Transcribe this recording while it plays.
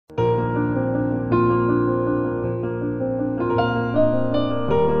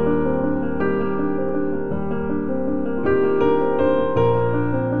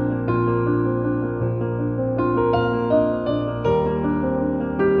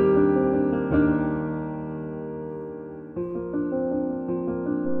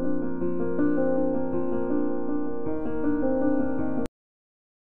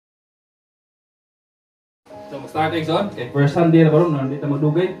natin Igsoon. Okay, first Sunday na ba ron, hindi tayo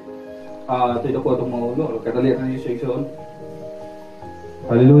magdugay. Ito ko itong mga ulo. Kadali na niyo siya Igsoon.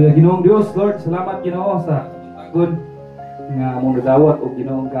 Hallelujah, Ginoong Diyos, Lord. Salamat Ginoo sa tagon nga among nadawat o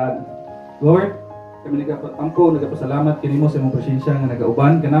Ginoong God. Lord, kami nagapasalamat kinimo sa imong presensya nga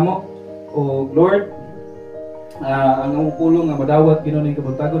nagauban kanamo. O Lord, ang among pulong nga madawat Ginoo ning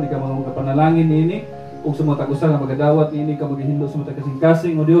kabuntagon, ikaw mga panalangin niini ug sa mga tagusa nga magadawat niini ka maghihinlo sa mga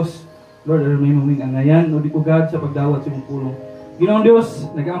kasing-kasing o Dios. Lord, may maming angayan o di ko God sa pagdawat sa imong pulong. Ginoong Dios,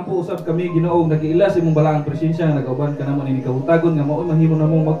 nag-aampo usab kami Ginoo, nag-iila sa imong balaang presensya nga nagauban kanamo nini kabuntagon nga mao mahimo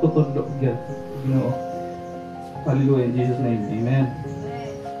namo magtutudlo Ginoo. Hallelujah, in Jesus name. Amen.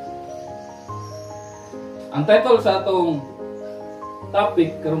 Ang title sa atong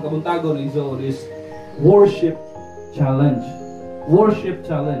topic karong kabuntagon is Worship Challenge. Worship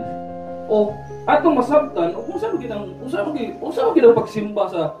Challenge. O atong masabtan o kung saan kita pagsimba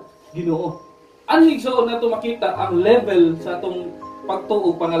sa Ginoo. Ano igsoon nato makita ang level sa atong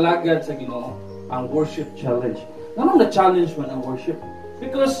pagtuo pangalagad sa Ginoo, ang worship challenge. Ngano na challenge man ang worship?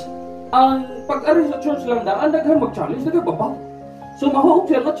 Because ang pag-ari sa church lang ang daghan mag-challenge, daghan babaw. So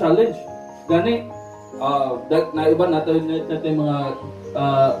mahuog siya na challenge. Gani na iba natin mga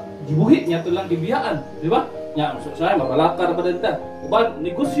gibuhi niya to lang gibiyaan, di ba? Nya so say mabalakar pa denta. Uban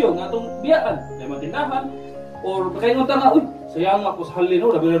negosyo nga tong biyaan, may matinahan or kaingon ta nga uy, sayang ako sa halin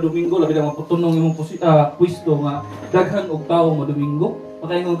no, labi na Domingo, labi na maputunong imong pwesto nga daghan og tawo mo Domingo.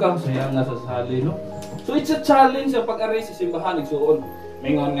 Makaingon ka sayang nga sa halin no. So it's a challenge sa pag-ari sa simbahan igsuon.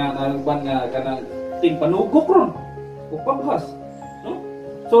 Mingon nga nagban nga kanang ting panugok ron. Ug pabhas, no?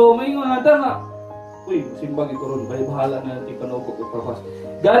 So mingon nga ta nga uy, simbag iko ron, bahala na ting panugok ug pabhas.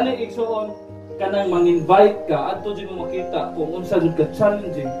 Gani igsuon kanang mang-invite ka adto jud mo makita kung unsa jud ka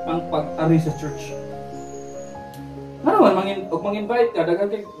challenging ang pag-ari sa church. Ano man mang-invite ka daghang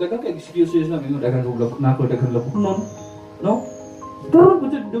kay excuses na mingon daghang labok nako daghang labok non, no? Karon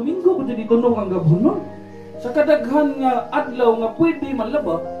pud Domingo pud ditunog ang gabunon. Sa kadaghan nga adlaw nga pwede man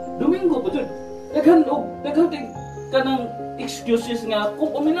laba, Domingo pud daghan kay kanang excuses nga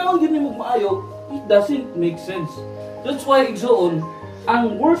kung uminaw gyud nimo maayo, it doesn't make sense. That's why igsoon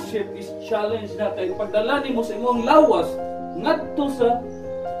ang worship is challenge na kay pagdala nimo sa imong lawas ngadto sa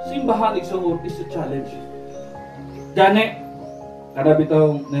simbahan igsoon is a challenge. Gani kada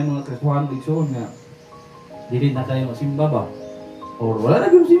bitaw na mga Kristiyan igsoon nga dili na kayo simba ba or wala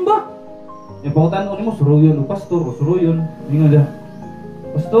na gyud simba. Yung pangutan-on nimo suruyon o pastor o suruyon ningon da.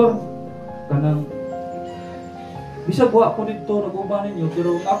 Pastor kanang bisag wa ko didto naguban ninyo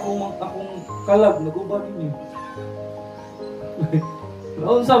pero akong kalag naguban ninyo.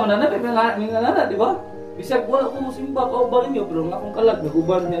 Unsa man na minga di ba? Bisag wa ko simba ka uban ninyo pero akong kalag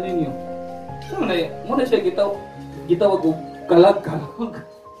naguban niya ninyo. So mo na siya gitawag og kalag.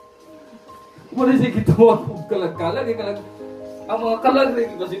 Mo na siya gitawag og kalag ang mga kalag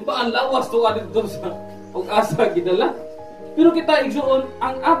rin basimbaan lawas to adto sa og asa gidala. Pero kita igsuon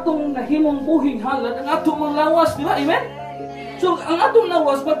ang atong nahimong buhing halad ang atong mga lawas, di ba? Amen. So ang atong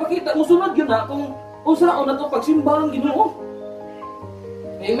lawas magpakita mosunod gyud na kung unsaon nato pagsimba ang Ginoo.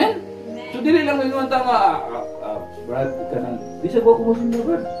 Amen. So dili lang mingon ta nga Brad kanang bisag ko mo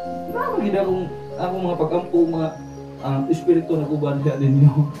simba Brad. Na magid akong mga pagampo mga espiritu naguban siya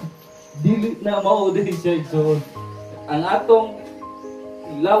ninyo. Dili na mao din siya igsuon. Ang atong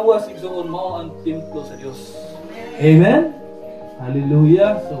lawas igsuon mao ang templo sa Dios. Amen.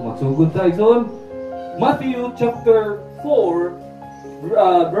 Hallelujah. So magsugod ta igsoon. Matthew chapter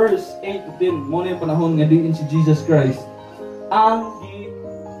 4 verse 8 to 10. Mo na panahon nga diin si Jesus Christ ang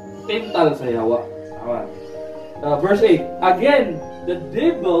tental sa yawa. Verse 8. Again, the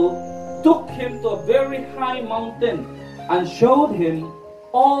devil took him to a very high mountain and showed him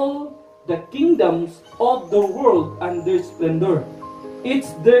all the kingdoms of the world and their splendor.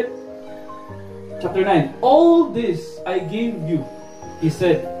 Chapter 9. All this I gave you, he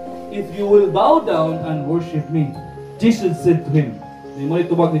said, if you will bow down and worship me. Jesus said to him, di mo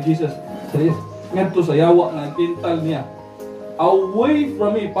itubag ni Jesus, ngadto sa yawa na tintal niya, away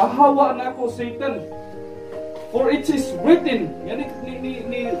from me, pahawa na ako Satan. For it is written,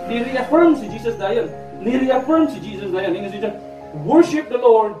 ni-reaffirm si Jesus dayon. Ni-reaffirm si Jesus dayon. Worship the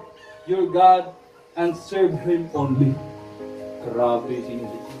Lord your God and serve Him only. Grabe si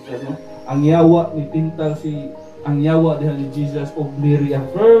Jesus, no? Ang yawa ni tintal ang yawa diha ni Jesus o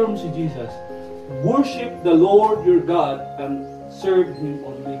ni-reaffirm si Jesus. Worship the Lord your God and serve Him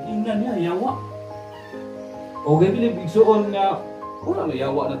only. Ingnan niya yawa. O gay bilib igsuon nga wala may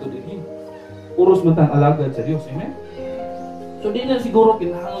yawa na to dinhi. Uros man tang alagad sa Dios, amen. So di na siguro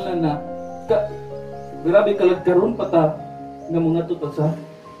kinahanglan na grabe kalagkaron pata nga mga tuta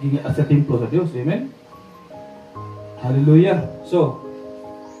sa templo sa Dios, amen. Hallelujah. So,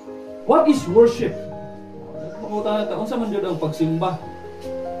 what is worship? Mangutan natin, unsa man gyud ang pagsimba?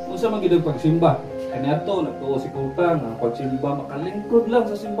 Unsa man gyud ang pagsimba? Kaniadto nagtuo si Kuta nga pagsimba makalingkod lang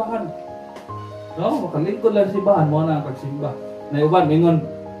sa simbahan. No, makalingkod lang sa simbahan mo na ang pagsimba. Na uban mingon,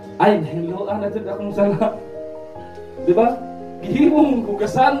 ay nahiluan na jud akong sala. Di ba? Gihimong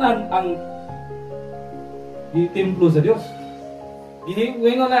hugasanan ang templo sa Dios.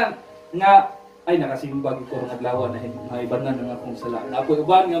 Gihimong na nga ay nakasimba gid ko nga adlaw na maibanan ang akong sala. Na ako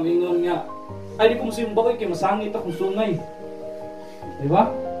uban nga mingon nga ay di ko mosimba kay masangit akong sungay. Di ba?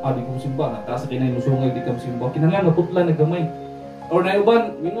 Di ko mosimba na taas kinay mo sungay di ka mosimba. Kinahanglan maputla na gamay. Or na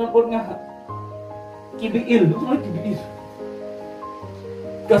uban mingon ko nga kibiil, ano kibiil?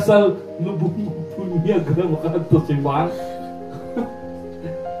 Kasal lubong punya ka makadto simbahan.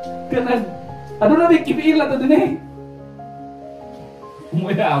 Kanan ano na may kibiil ato din eh.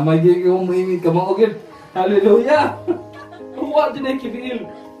 Umuya, may umimig ka mga ogil. Hallelujah! Huwag din ay kibiil.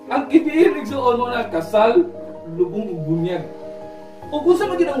 Ang kibiil, nagsuon mo na kasal, lubong bunyag. O kung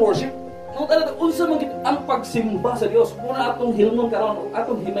saan maging ang worship, kung saan maging ang pagsimba sa Diyos, muna atong hilmon karon,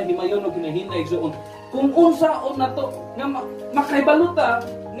 atong himay-himayon o kinahinay, igsuon. Kung unsaon na to, nga makaibaluta,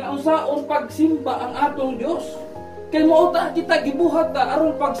 nga unsaon pagsimba ang atong Diyos. Kaya mauta kita, gibuhat ta,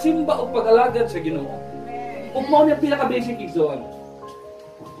 aron pagsimba o pag-alagad sa Ginoo. Ug mao niya pinaka-basic igsuon.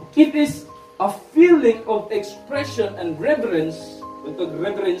 It is a feeling of expression and reverence. Ito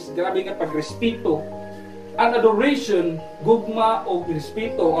reverence, grabe nga pagrespeto. And adoration, gugma o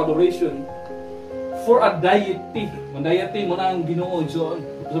respeto o adoration for a deity. Ang deity mo na ang Ginoo. So,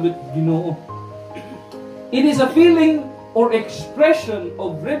 sabi Ginoo. It is a feeling or expression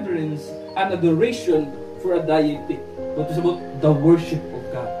of reverence and adoration for a deity. Ito sabot, the worship of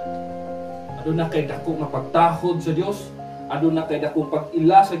God. Ano na kay dako nga pagtahod sa Dios? Ado na kay dakong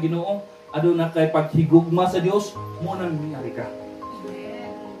pag-ila sa Ginoo, ado na kay paghigugma sa Dios, mo nang miyari ka.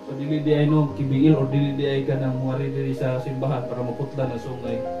 So dili di ay no kibiil or dili di ay ka nang muari diri sa simbahan para maputla na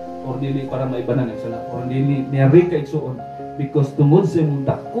sungay or dili para maibanan ang sala or dili miyari ka igsuon because tungod sa imong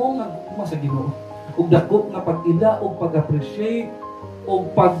dako nga gugma sa Ginoo ug dako nga pag-ila ug pag-appreciate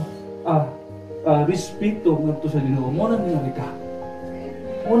ug pag respeto ngadto sa Ginoo, mo nang miyari ka.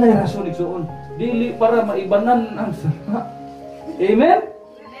 Mo na rason igsuon, dili para maibanan ang sala. Amen? Amen.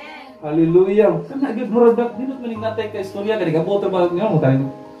 Hallelujah. Kana gid murag dinot maning natay ka istorya kani gabot ba nga mo tayo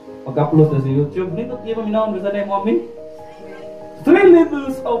pag-upload sa YouTube. Dinot gyud minawon sa nay mo amin. 3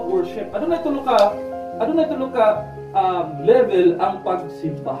 levels of worship. Ano na tulo ka level ang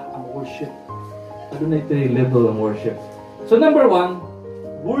pagsimba, ang worship. Ano na 3 level ang worship. So number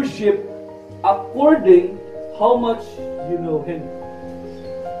 1, worship according how much you know Him.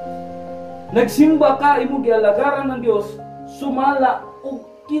 Nagsimba ka, imo gialagaran ng Dios, sumala ug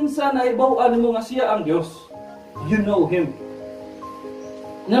kinsa na ibaw-an mo nga siya ang Dios. You know Him.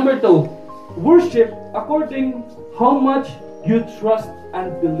 Number 2, worship according how much you trust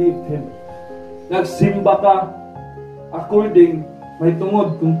and believe Him. Nagsimba ka according may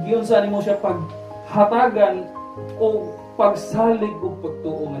tungod kung kinsa nimo siya paghatagan o pagsalig o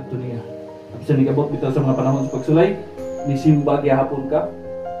pagtuo ngadto niya. Bisa nigabot bitaw sa mga panahon sa pagsulay, ni simba gyapon ka.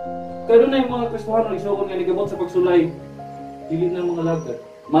 Kaya doon na yung mga Kristohano igsuon nga nigabot sa pagsulay, dili na mga lagad.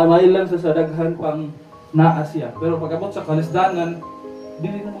 Mailan sa sadaghan pang naa siya. Pero pagabot sa kalisdanan,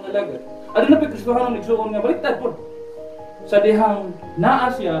 dili na mga lagad. Ano na pa Kristohano igsuon nga baliktad po. Sa dihang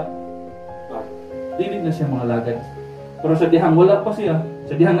naa siya, dili na siya mga lagad. Pero sa dihang wala pa siya,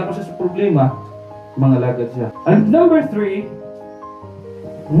 sa dihang na pa siya sa problema, mga lagad siya. And number 3,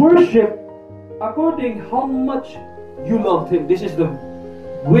 worship according how much you love Him. This is the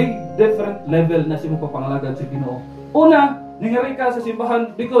way different level na siya papangalagad sa Ginoo. Una, ningari ka sa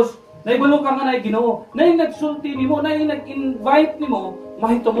simbahan because naibalo ka nga na Ginoo. Na yung nagsulti nimo, na yung nag-invite nimo,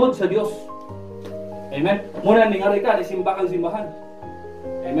 mahitumod sa Dios. Amen. Muna ningari ka, nisimba kang simbahan.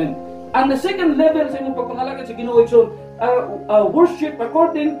 Amen. And the second level sa imong pagpangalagad sa Ginoo is worship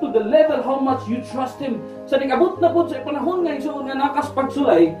according to the level how much you trust Him. Sa ningabot na po sa panahon nga igsoon nga nakas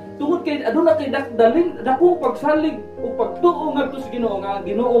pagsulay, tungod kay aduna kay dakong pagsalig o pagtuo ngadto sa Ginoo nga ang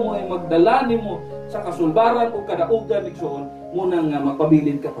Ginoo mo ay magdala nimo sa kasulbaran o kadaugan igsoon muna nga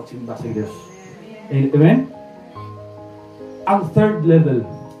magpabilin ka pagsimba sa Dios. Amen. Ang third level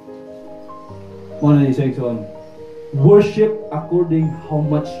mo na isa igsoon, worship according how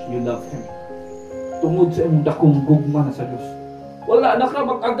much you love Him. Tungod sa imong dakong gugma na sa Dios. Wala na ka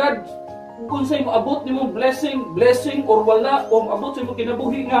mag-agad kung sa imo abot nimo blessing or wala o abot sa imo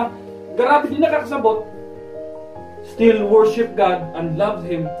kinabuhi nga grabe din nakakasabot. Still worship God and love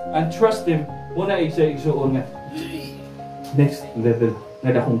Him and trust Him. Muna isa igsuon nga next level na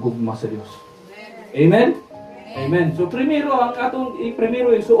dakong gugma sa Dios. Amen. Amen. So primero ang atong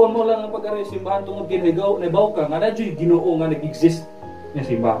primero isuon mo lang ang pag-ari simbahan tungod ginhigaw nabaw ka nga nadyo Ginoo nga nag-exist nga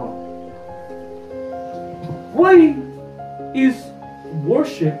simbahan. Why is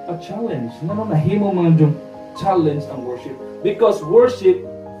worship a challenge? Ngano nahimo mga jung challenge ang worship? Because worship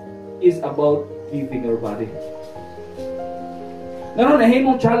is about giving your body. Ngano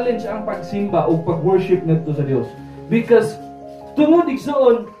nahimong challenge ang pagsimba o pag-worship ngadto sa Dios? Because tungod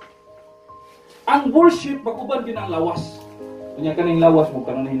igsoon ang worship pag-uban din ang lawas. Kunya kaning lawas mo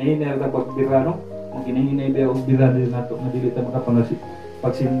kanang hinahinay ra pagbira no? Ang hinahinay ba og bira din nato nga dili ta makapangasip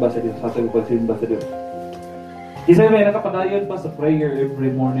pagsimba sa Dios, sa pagsimba sa Dios. Isa may nakapadayon pa sa prayer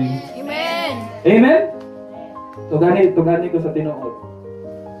every morning. Amen. Amen? Tugani ko sa tinuod.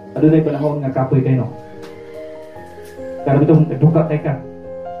 Adunay panahon nga kapoy kayo no? Pero itong nagduka kay ka.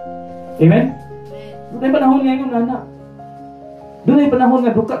 Amen? Dunay panahon nga yung nana. Dunay panahon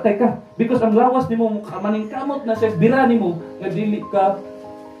nga duka kay ka. Because ang lawas ni mo, maningkamot na sa bira ni mo, nga dili ka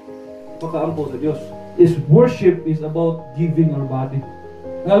makaampo sa Diyos. Is worship is about giving our body.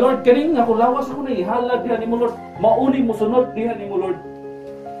 Nga Lord, kaning nga kung lawas ako na ihalad diha ni mo Lord, mauni mo sunod diha ni mo Lord.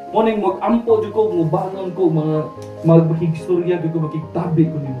 Muning mag-ampo di ko, mubangon ko, mga maghigstorya di ko, magkigtabi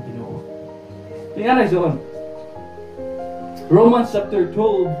ko ni mo Ginoo. Tingnan na isoon. Romans chapter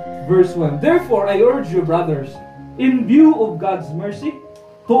 12 verse 1. Therefore I urge you brothers, in view of God's mercy,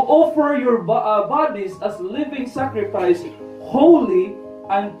 to offer your bodies as living sacrifice, holy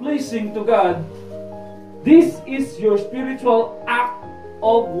and pleasing to God. This is your spiritual act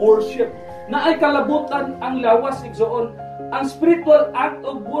of worship. Na ay kalabutan ang lawas igsoon. Ang spiritual act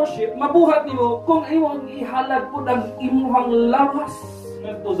of worship mabuhat nimo kung imong ihalad pud ang imong lawas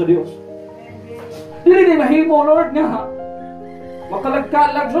ngadto sa Dios. Dili ni mahimo Lord nga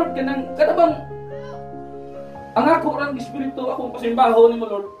makalagkalag Lord kanang kadabang ang ako rang espiritu akong pasimbaho nimo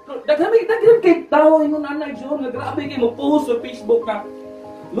Lord. Daghan kay tawo ingon anay igsoon nga grabe kay mo post sa Facebook na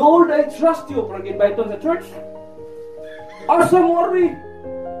Lord, I trust you for invite on the church. Asa mo ri?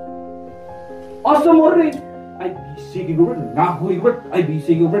 Ay busy ko brad. Nahoy brad. Ay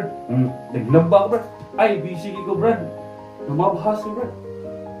busy ko brad. Naglaba ko brad. Ay busy ko brad. Namabhas ko brad.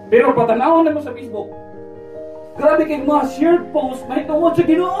 Pero patanawon na mo sa Facebook. Grabe kay mga shared post may tungod sa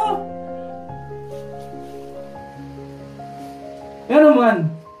Ginoo. Yan naman.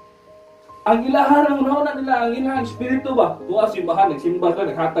 Ang ilahan ang una nila, ang ilahang espiritu ba? Tuwa simbahan, nagsimba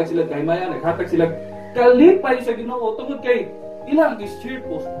sila, naghatag sila kahimaya, naghatag sila kalipay sa Ginoo tungod kay ilang shared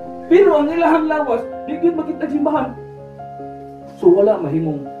post. Pero ang ilahang lawas, di gyud makita simbahan. So wala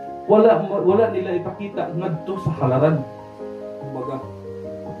mahimong, wala nila ipakita ngadto sa halaran. Kumbaga,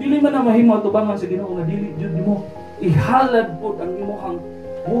 dili man na mahimo atubangan sa Ginoo nga dili jud nimo ihalad pud ang imong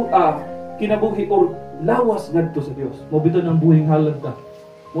kinabuhi or lawas ngadto sa Dios. Mobiton ang buhing halad ta.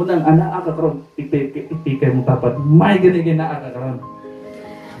 Munang anaa ka karon, ipikay mo tapat. May gani naa ka karon.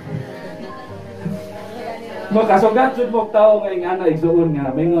 Makasugat jud mo tao nga ing ana igsuon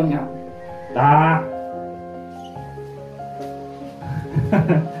nga mingon nga.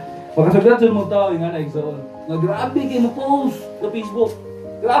 Makasugat jud mo tao ing ana igsuon. Nga grabe kay mo post sa Facebook.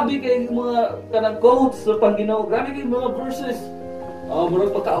 Grabe kay mga kanang quotes sa Panginoon. Grabe kay mga verses.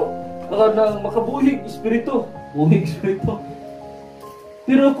 Murag makabuhig espiritu. Buhig espiritu.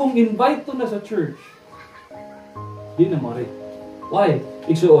 Pero kung invite to na sa church, di na mo rin. Why?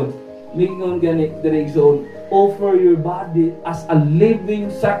 Igsuon. Mingon gani dire igsuon. Offer your body as a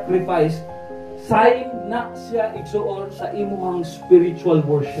living sacrifice. Sign na siya igsuon sa imuhang spiritual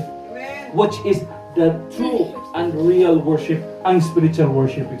worship. Which is the true and real worship. Ang spiritual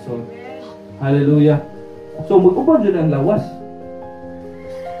worship igsuon. Hallelujah. So mag-uban dyan ang lawas.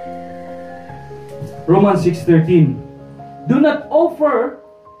 Romans 6:13. Do not offer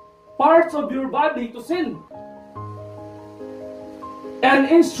parts of your body to sin and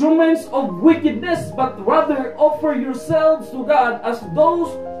instruments of wickedness, but rather offer yourselves to God as those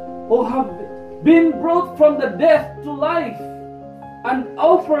who have been brought from the death to life, and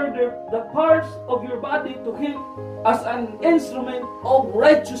offer the parts of your body to Him as an instrument of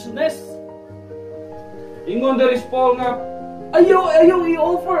righteousness. Ingon there is Paul nga, ayaw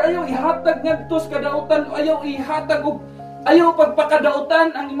i-offer, ayaw ihatag ngadto sa kadautan, ayaw ihatag og ayaw pagpakadautan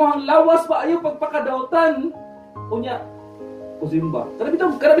ang imong lawas pa, ayaw pagpakadautan unya kusimba.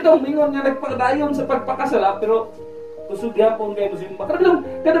 Kada bitong mingon nga nagpakadayon sa pagpakasala pero kusog gyapon kay kusimba.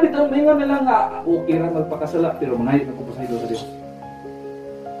 Kada bitong mingon nila nga okay ra magpakasala pero mangayot na ko sa Dios.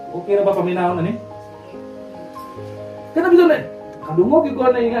 Okay ra ba paminahon ani? Kada bitong kadungog gyud ko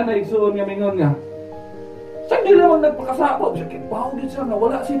na nga na igsuon nga mingon nga Hindi naman nagpakasala. Bawo din siya,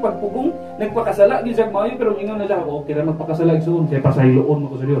 nawala siya pagpugong. Nagpakasala, di siya mayo, pero ingon na siya, okay na magpakasala, igsoon. Kaya pasayloon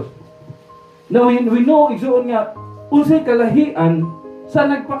mo ko sa Diyos. Now we know igsoon nga unsay kalahian sa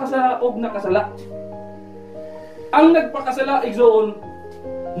nagpakasala og nakasala. Ang nagpakasala igsoon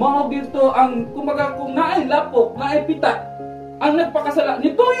mao dito ang kumbaga kung naay lapok, naay pita, ang nagpakasala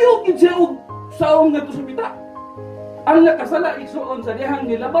nituyo gid siya og saong ngadto sa pita. Ang nakasala igsoon sa dihang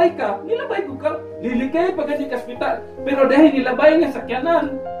nilabay ka, nilabay ko ka, lilikay pag gani kas pita, pero dahil nilabay nga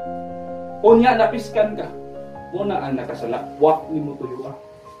sakyanan, unya napiskan ka. Muna ang nakasala, wak nimo tuyo.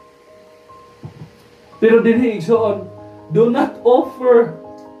 Pero dinhi igsoon, do not offer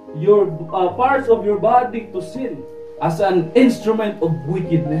your parts of your body to sin as an instrument of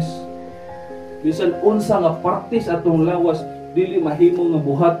wickedness. Bisan unsa nga parte sa atong lawas dili mahimo nga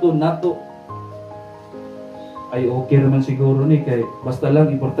buhaton nato. Ay okay naman siguro ni kay basta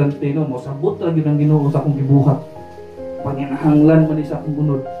lang importante no mosabot ra gyud ang Ginoo sa akong gibuhat. Panginahanglan man ni sa akong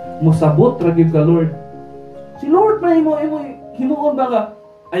bunod, mosabot ra gyud ka Lord. Si Lord mahimo himuon ba ka?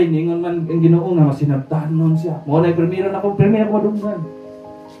 Ay ningon man ang Ginoo nga masinabtanon siya. Mo na primero madunggan.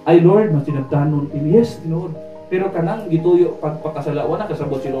 Ay Lord, masinabtanon ini. Yes, Lord. Pero kanang gituyo pagpakasala wala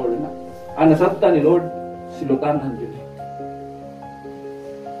kasabot si Lord na. Ang nasabtan ni Lord silutanan gyud.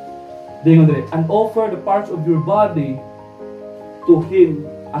 Dingon dire, and offer the parts of your body to Him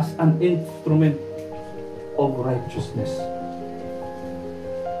as an instrument of righteousness.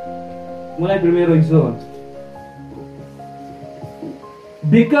 Muna primero igsoon.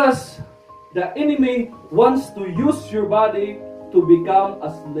 Because the enemy wants to use your body to become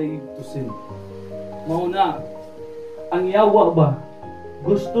a slave to sin. Mauna, ang yawa ba,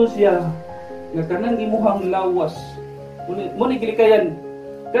 gusto siya nga kanang imuhang lawas. Muna gilikayan,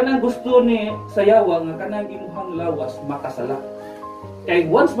 kanang gusto ni sa yawa nga kanang imuhang lawas makasala.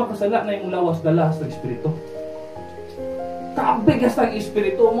 Kay once makasala na imong lawas dala sa espiritu. Kabigas ang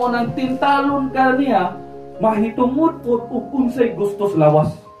espiritu mo nang tintalon ka niya, mahitungod po ug unsay gusto sa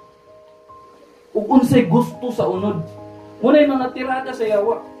lawas. Ug unsay gusto sa unod. Muna yung natira ka sa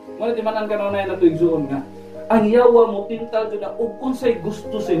yawa. Muna timanan ka na na igsoon nga. Ang yawa mo tintal jud na ug unsay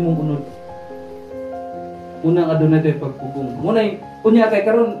gusto sa imong unod. Una nga doon natin pagpugong. Muna unya kay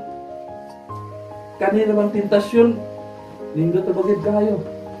karon kanila bang tentasyon nindot ta bagid kayo.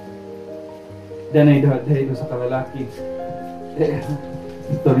 Danay ko sa kalalaki.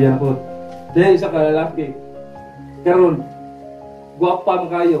 Istorya na po. Dahil sa kalalaki. Karon, guwapa mo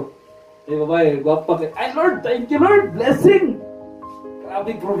kayo. Babae, guwapa kayo. Ay Lord, thank you Lord, blessing.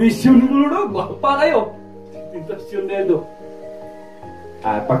 Grabe provision mo Lord, guwapa kayo. Tentasyon nito.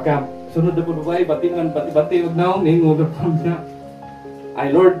 Pagka sunod na po babae, batingan, bati-bati, huwag na akong ningon na niya. Ay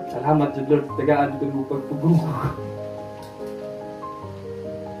Lord, salamat dyan Lord, tagaan ko mo pagpugong.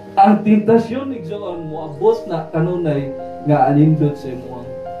 Ang tentasyon, igsoon mo, abot na kanunay nga anindot sa imo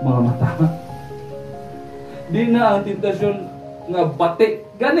mga mata. Di na ang tentasyon nga bati.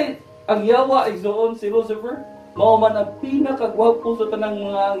 Gani, ang yawa igsoon si Lucifer, mao man ang pinakagwapo sa tanang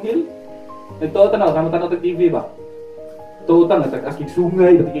mga anghel. Ito tanaw, tama-tanaw sa TV ba? Ito tanaw, tag-askik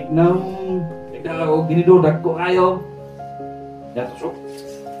sungay, tag-askik nang, ikaw, ginidodag ko kayo. Yato so.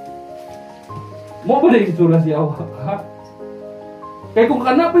 Mo ba na yung itsura si Awa? Ha? Kaya kung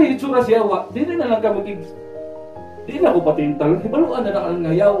kana pa yung itsura si Awa, di na lang ka magig... Di na ko patintal. Hibaluan na lang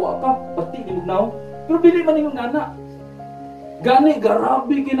nga yawa ka, pati di mo naw. Pero bili man yung nana. Gani,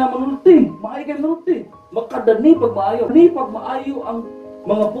 garabi kinamanulti. Maay kayo manulti. Makadani pag maayo. Ni pag maayo ang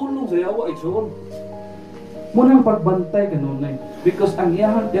mga pulong sa yawa, igsoon. Munang pagbantay ka nunay. Because ang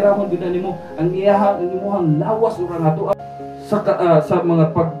iyahang tiramon din na mo, ang iyahang lawas urang ato sa mga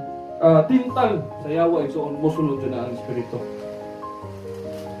tintal sa yawa, igsoon, musunod yun na ang espiritu.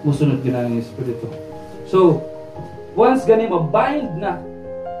 Musunod yun na ang espiritu. So, once gani mabind na,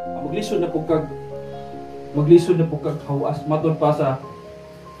 maglisod na po kag hawas. Matod pa sa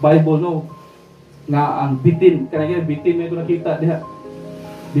Bible no nga ang bitin, kanaya bitin may ito nakita diha.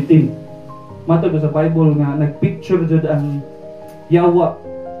 Bitin. Matod sa Bible nga nagpicture jud ang yawa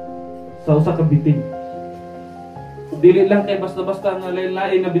sa usa ka bitin. Dili lang kay basta-basta nga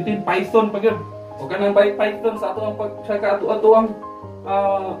lain-lain nga bitin, python pa gyud. O kanang python sa ato ang ato ang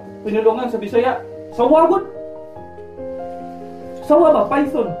pinulungan sa Bisaya. Sawa gud. Sawa ba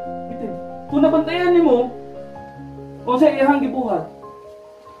python? Bitin. Kung nabantayan nimo kung sa iyang gibuhat,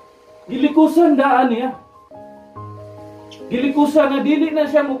 gilikusan daan niya. Gilikusan na dili na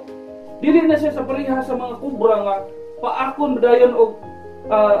siya sa pareha sa mga kubra nga paakon dayon og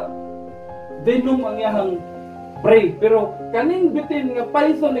venom ang iyang prey. Pero kaning bitin nga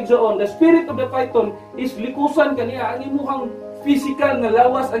python igsoon, the spirit of the python is likusan kaniya ang imuhang physical nga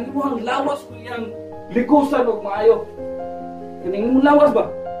lawas, ang imuhang lawas kung likusan og maayo. Kaning imong lawas ba?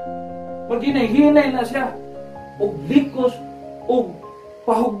 Pag hinay na siya og likos og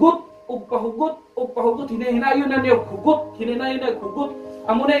pahugot og pahugot, hinay-hinayon na niya og hugot, hinay-hinayon na og hugot.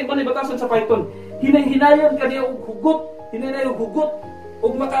 Amo na batasan sa Python. Hinay-hinayon ka niya og hugot, hinay-hinayon og hugot.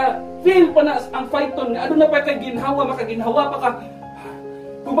 Ug maka-feel pa na ang Python nga ano na pa kay ginhawa, makaginhawa pa ka.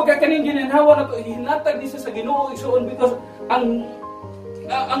 Kung magkakaning ginhawa na to, hinatag ni sa Ginoo igsoon because ang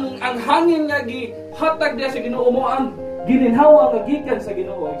hangin nga gihatag niya sa Ginoo mo ang gininhawa nga gikan sa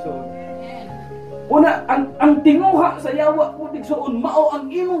Ginoo igsoon. Una, ang tinguha sa yawa po igsoon mao ang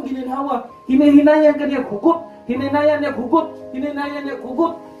imong gininhawa. Hinay-hinayan ka niya hugot, hinay-hinayan niya hugot, hinay-hinayan niya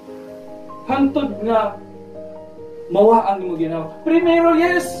hugot. Hantod nga mawa ang imong ginawa. Primero,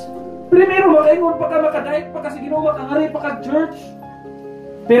 yes. Primero, makaingon pa ka, makadayek pa ka sa Ginoo, makangari pa ka church.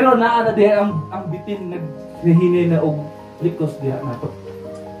 Pero naa na diha ang bitin naghinay na og likos diha nato.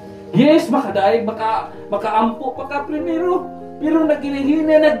 Yes, makadayeg, makaampo pa ka primero. Pero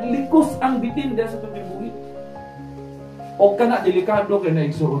naghinay naglikos ang bitin diha sa tubig buhi. O kana delikado kay na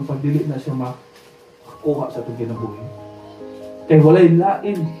igsuon pag dili na siya makuha sa tubig ng buhi. Kay walay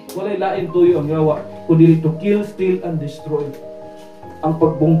lain tuyo ang yawa kundi to kill, steal and destroy. Ang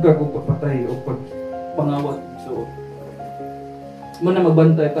pagbungkag o pagpatay o pagpangawat igsuon. Muna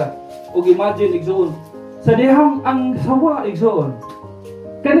magbantay ta. Og imagine igsoon, sa dihang ang sawa igsoon.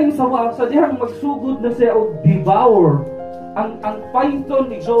 Kaning sawa sa dihang magsugod na siya og devour. Ang python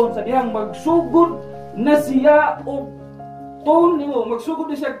igsoon sa dihang magsugod na siya og ton nimo,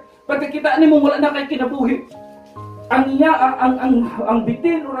 magsugod na siya pagkakita nimo wala na kay kinabuhi. Ang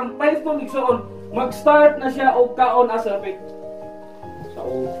bitin or ang python igsoon mag-start na siya og kaon asa pit.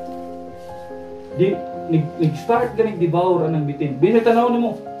 Sao. Nag-start ka nag-devour anang bitin. Bisa tanaw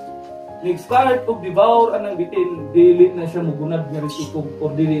nimo. Nag-start og devour anang bitin, dili na siya mugunad nga risiko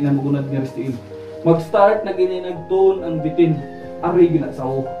or dili na mugunad nga risiko. Mag-start na gini nagtun ang bitin, ari gina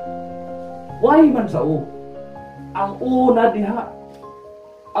sao. Why man sao? Ang una diha,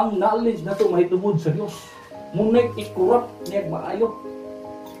 ang knowledge na to mahitungod sa Dios. Munay i-corrupt niya maayo.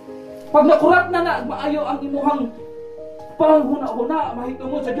 Pag na-corrupt na maayo ang imuhang panghuna-huna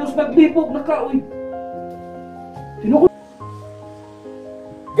mahitungod sa Dios, naglipog na ka, uy.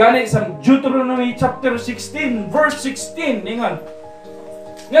 Gani sa Deuteronomy chapter 16 verse 16 ningon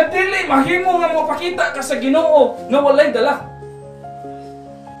nga dili mahimo nga mapakita ka sa Ginoo nga walay dala.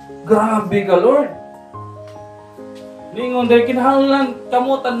 Grabe ka, Lord. Ningon dahil kinahanglan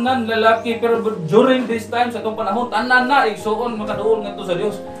kamo tanan lalaki pero during this time sa itong panahon tanan na igsuon makaduol ngadto sa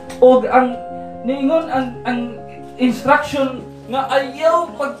Dios. Og ang ningon ang instruction nga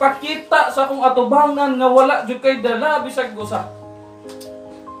ayaw pagpakita sa akong atubangan nga wala jud kay dala bisag usa.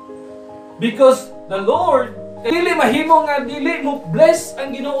 Because the Lord, dili mahimo nga dili mo bless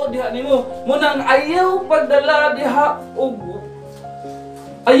ang Ginoo diha nimo. Munang ayaw pagdala diha og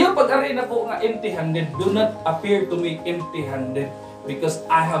ayaw pag-ari na po nga empty-handed. Do not appear to me empty-handed because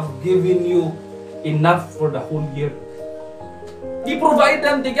I have given you enough for the whole year.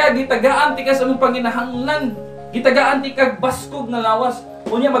 Gi-providean ti ka, gitagaan ti ka sa imong panginahanglan. Gitagaan ti kag baskog na lawas.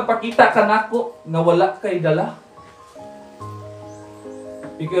 Unya magpakita ka nako nga wala kay dala.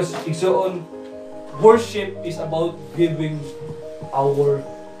 Because igsoon, worship is about giving our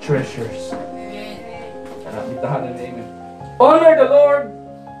treasures. Amen. Honor the Lord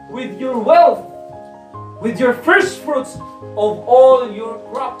with your wealth, with your first fruits of all your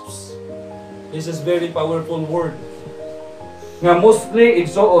crops. This is very powerful word. Nga mostly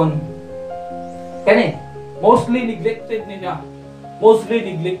igsoon, mostly neglected niya. Mostly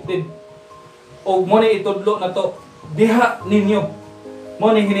neglected. O mo ni itudlo na to, diha ninyo. Mo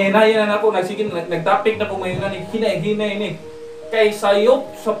ni hinahinayan na ako, nagtapik na po may hinay ni. Kay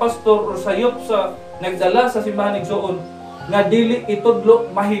sayop sa pastor o sayop sa nagdala sa simbahan igsoon nga dili itudlo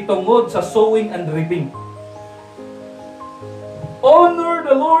mahitungod sa sowing and reaping. Honor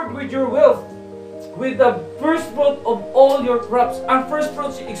the Lord with your wealth, with the first fruit of all your crops. Ang first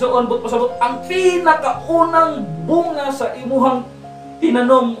fruit si igsoon but pasabot ang pinakaunang bunga sa imuhang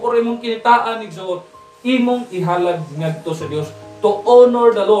tinanom o imong kinitaan igsoon, imong ihalad ngadto sa Dios. To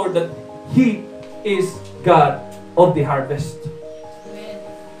honor the Lord that He is God of the harvest. Amen.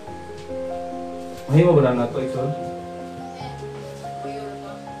 Mahimo ba na ito, Ikson?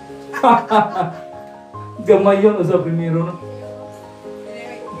 Gamay yun sa primero, no?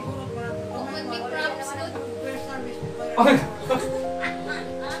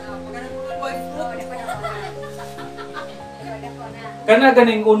 Kana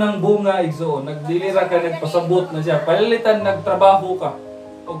ganing unang bunga igsoon, nagdilira ka nagpasabot na siya, palalitan nagtrabaho ka.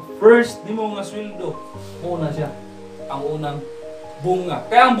 Og first di mo nga sweldo, muna siya ang unang bunga.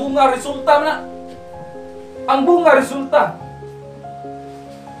 Kaya ang bunga resulta na. Ang bunga resulta.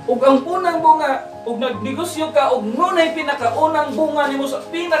 Og ang unang bunga ug nagnegosyo ka ug nunay pinakaunang bunga nimo sa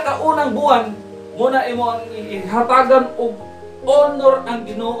pinakaunang buwan, muna imo ang ihatagan og honor ang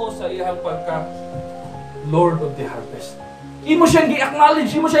Ginoo sa iyang pagka Lord of the harvest. Imo siyang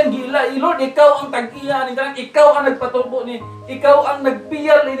gi-acknowledge, imo siyang gi-ila, Lord, ikaw ang tag-iya ni tanan, ikaw ang nagpatubo ni, ikaw ang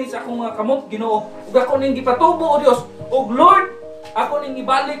nagpiyal ini sa akong mga kamot, Ginoo. Ug ako ning gipatubo o Dios. Ug Lord, ako ning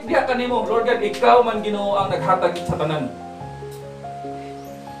ibalik diha kanimo, Lord God, ikaw man Ginoo ang naghatag sa tanan.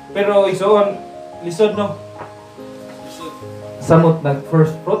 Pero isuon, lisod no. Samot nag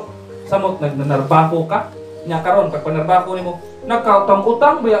first fruit, samot nagnanarbaho ka. Nya karon pag panarbaho nimo,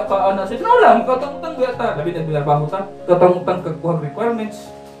 nagkautang-utang baya ka ana sa wala, nagkautang-utang baya ta, labi nagnarbaho ta, kautang-utang kag kuha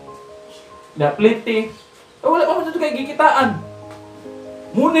requirements. Na pliti. Wala pa man kay gikitaan.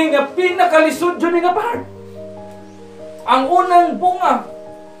 Muni nga pinakalisod jud nga part. Ang unang bunga.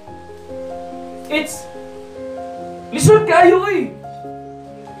 It's lisod kayo eh.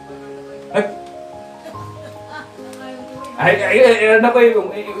 Ay, na ko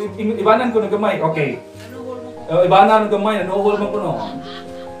ibanan ko na gamay. Okay. Ibanan ng gamay, nanuhol man ko no.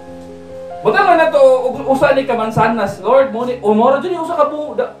 Buta man na to, usa ni ka mansanas, Lord, mo ni mora jud usa ka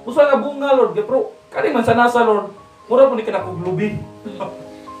bunga, usa nga bunga, Lord, pero kani mansanasa, Lord, mura po ni ka nakuglubi.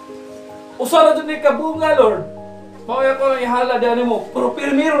 Usa ra jud ni ka bunga, Lord. Mao ko ihala diyan mo, pero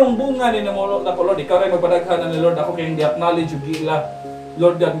pirmirong bunga ni namo na ko, Lord, ikaw ray magpadaghan ni Lord, ako kay di-acknowledge ug giila.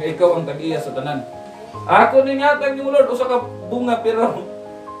 Lord God, nga ikaw ang tag-iya sa tanan. Ako ni ngatag nimo, Lord, usa ka bunga pero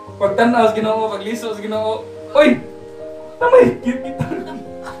pagtan-aw sa Ginoo, pagliso sa Ginoo, oy! Namay, kita.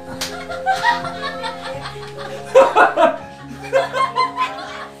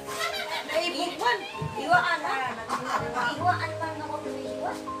 Naibigwan. Iwaan na. Iwaan man ako sa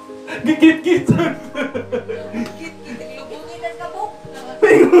iwa. Gigit-git. Kit-kit. Lubugitan ka po.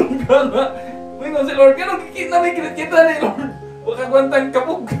 Mingon ka na. Mingon si Lord, kano gigit na may kita ni Lord. Huwag kagwantang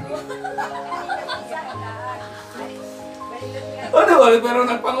kapog. Ano ba? Pero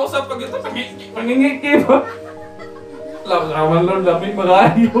nagpangusap pag ito, pangingiki ba? Laman Lord, lamig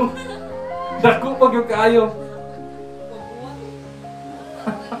makaayo. Dako pag yung kaayo.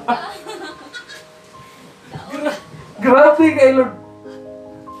 Grabe kay Lord.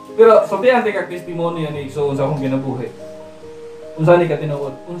 Pero sabihan ti kag testimony ani so unsa akong ginabuhi. Unsa ni ka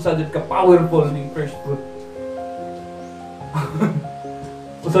tinuod? Unsa jud ka powerful ning first fruit.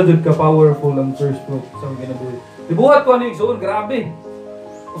 Unsa jud ka powerful ang first fruit sa akong ginabuhi. Dibuhat ko ani igsoon, grabe.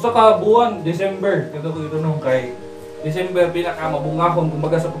 Usa ka buwan December, kadto ko nung kay December pinakamabungahon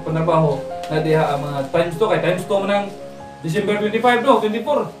kumbaga sa pagpanarbaho na diha ang mga times 2 kay times 2 man ang December 25 no,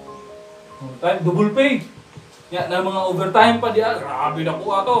 24. Time double pay. Ya na mga overtime pa diha, grabe na ko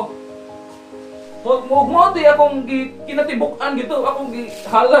ato. Mo di akong kinatibuk-an gito, akong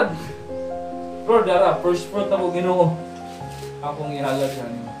gihalad. Lord, dara first fruit na ko Ginoo. Akong ihalad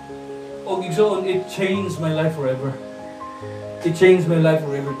kanimo. Og igsoon, it changed my life forever. It changed my life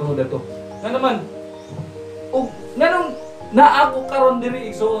forever to dato. Nga naman, og nanong naako karon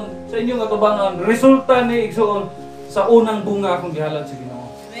diri igsoon sa inyong atubangan, resulta ni igsoon sa unang bunga akong gihalad sa Ginoo.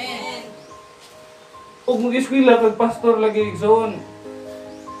 Amen. Og mag-eskwela kag pastor lagi igsoon.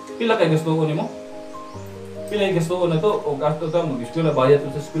 Pila kay gusto nimo? Pila kay gusto na to og gasto ta mag-eskwela bayad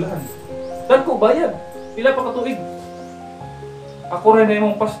sa eskwelahan. Dagko bayad. Pila pa ka tuig? Ako rin na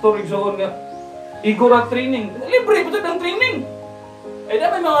imong pastor igsoon nga igora training. Libre pa ang training. Ay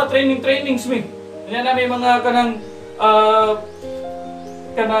na may mga trainings mi. Yan na may mga kanang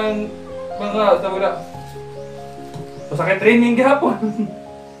mga tawag na pasakay training gihapon.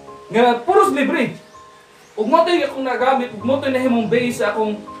 Nga puros libre. Ug mo tay akong nagamit, ug mo tay nahimong base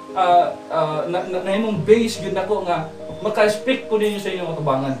akong nahimong base gyud nako nga maka-speak ko ninyo sa inyong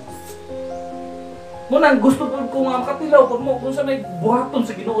katubangan. Muna gusto ko nga makatilaw kung mo kung sa may buhaton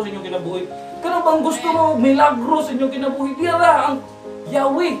sa Ginoo sa inyong kinabuhi. Kano bang gusto mo milagro sa inyong kinabuhi? Diara ang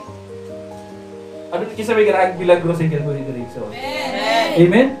Yahweh. Ano kisa may garag milagro sa inyong kinabuhi diri so. Amen.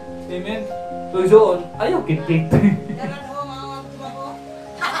 Amen. Amen. So zoon, ayaw kit-kit. Dagan ho mga tumago.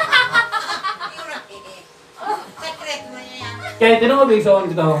 Secret mo niya yan. Kaya tinuod igsoon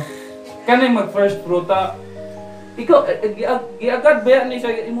kita. Kanay mag first fruta. Ikaw giagad ba ni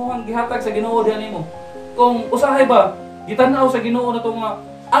sa imuhang gihatag sa Ginoo diha nimo? Kung usahay ba gitanaw sa Ginoo na to nga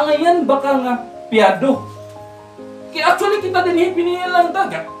angayan baka nga piyado. Kaya actually kita din pinilang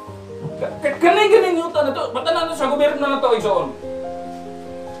taga. Kanay ganing yuta na to. Batanan na sa gobyerno na to igsoon.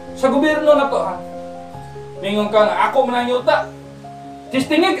 Sa gobyerno na to ha. Mingon ka nga ako man ang yuta.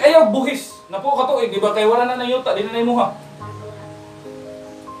 Tistingig ayaw buhis. Napo ka to di ba kay wala na nang yuta di na imuha.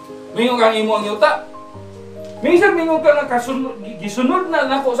 Mingon ka imo ang yuta. Minsan mingon ka nga kasunod, gisunod na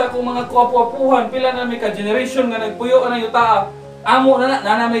nako sa akong mga kuwapuan pila na may ka-generation nga nagpuyo na yuta. Amo na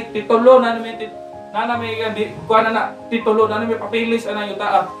may titulo na may Nana may kuha na titulo, nana may papilis ana yung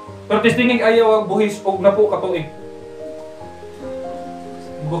taa. Pero tistingig ayaw ang buhis og napo katuig.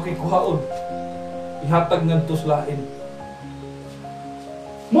 Bukay kuhaon. Ihatag ngadto sa lain.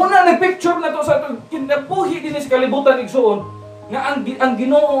 Muna nagpicture na to sa atong kinabuhi din sa kalibutan igsuon nga ang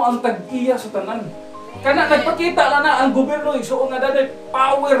Ginoo ang tag-iya sa tanan. Kana nagpakita na ang gobyerno igsuon nga daday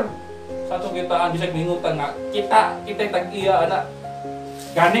power sa atong kitaan bisag mingutan nga kita tag-iya ana.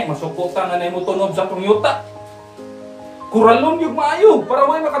 Gani masukutan na nimo tunog sa atong yuta. Kuralon yung maayo para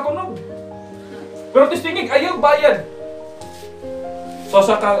way makatunog. Pero tistingig ayaw bayad. So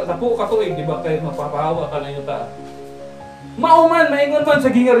sa napo katuig di ba kay mapapahawa ka na yuta. Mauman, maingon man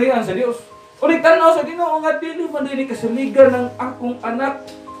sa gingarihan sa Dios. Ulit tanaw sa Ginoo nga dili man dili kasaligan ng akong anak.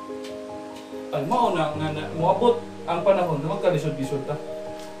 Ay mao na nga moabot ang panahon na magkalisod-lisod ta.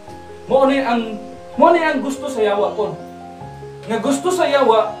 Mao ni ang gusto sa yawa ko. Nga gusto sa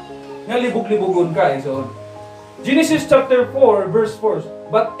yawa nga libog-libogon ka so. Genesis chapter 4 verse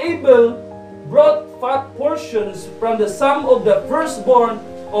 4. But Abel brought fat portions from the sum of the firstborn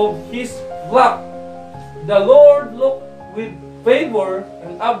of his flock. The Lord looked with favor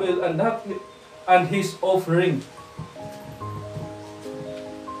on Abel and his offering.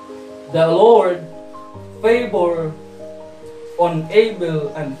 The Lord favor on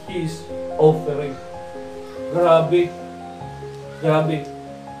Abel and his offering. Grabe. Grabe.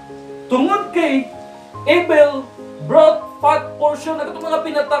 Tungod kay Abel brought fat portion na itong mga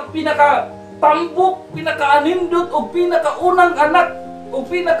pinaka-tambok, pinaka-anindot o pinaka-unang anak o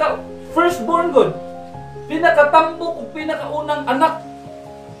pinaka-firstborn God. Pinakatambok o pinakaunang anak.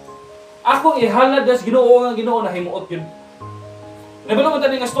 Akong ihalad das Ginoo nga Ginoo na himuot yun. Nabalo mo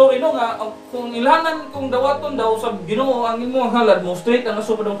tani nga story no nga kung ilhanan kung dawaton daw sa Ginoo ang imong halad mo straight ang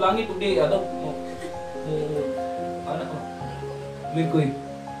aso padong langit kundi ano ano likoy.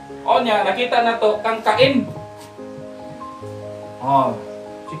 O nya nakita na to kang Cain.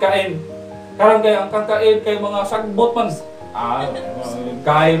 Si Cain. Karon kay ang kang Cain kay mga sagbot man.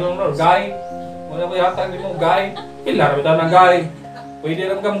 Gay no gay. Wala ko yatag ni mo, gay. Pilar, bita na gay. Pwede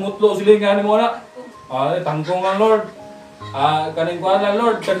lang kang mutlo silingan ni mo na. Tangkong lang, Lord. Kaning kuhan lang,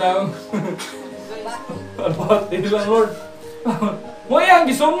 Lord. Kanang... Alpati lang, Lord. Mo yan,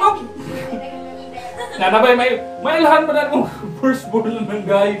 gisumnog. Nanabay, may ilhan pa na mo. Firstborn lang ng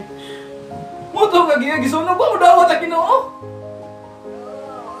gay. Mo to, gisumnog ba? Mudawat na Ginoo.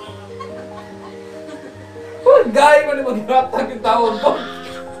 Gay mo na mag-iratag yung taon ko.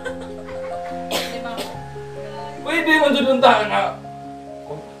 Pwede man dyan unta nga.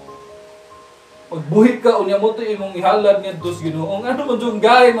 Magbuhit ka, unya mo ito imong ihalad nga dos Ginoo. Ano man dyan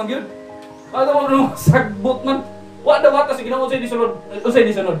gay man yun? Ano man dyan sagbot man? Wala wata si Ginoo unsay di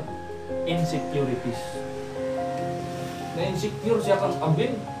sunod. Insecurities. Na-insecure siya kang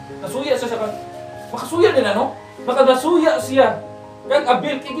Abel. Nasuya siya kang... Makasuya din ano? Nakadasuya siya kang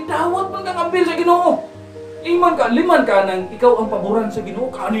Abel. Kaya gidawat man kang Abel sa Ginoo. Liman ka nang ikaw ang paboran sa Ginoo.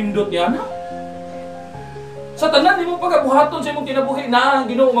 Kanindot yan ha? Sa tanan nimo pagabuhaton sa imong kinabuhi na ang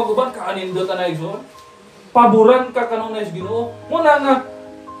Ginoo maguban ka anindot na igsoon. Paboran ka kanunay sa Ginoo. Muna nga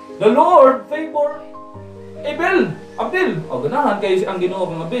the Lord favor Abel. O ganahan kay ang Ginoo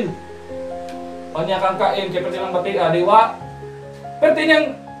kang Abel. Panya kang Cain kay pati lang batia diwa. Pero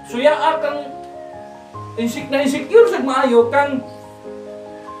tinyang suyaa kang insecure sa maayo kang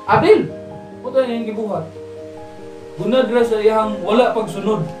Abel. Moto yung gibuhat. Gunad ra sa iyang wala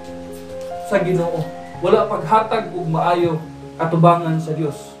pagsunod sa Ginoo. Wala paghatag ug maayo katubangan sa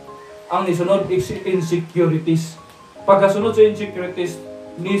Dios. Ang nisunod insecurities. Pagkasunod sa insecurities,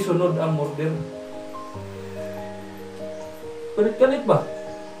 nisunod ang murder. Kalit ba?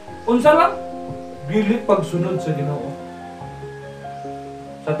 Unsa lang? Dili pagsunod sa Ginoo.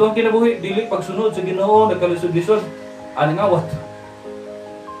 Sa tuwang kinabuhi, dili pagsunod sa Ginoo, nagkalisod-lisod. Ani nga what?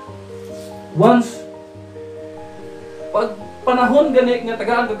 Once pag panahon gani nga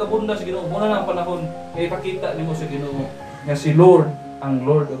tagaan kagabunda sa Ginoo, muna na ang panahon nga ipakita nimo sa Ginoo nga si Lord ang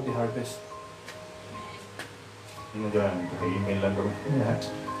Lord of the harvest. Email lang ko.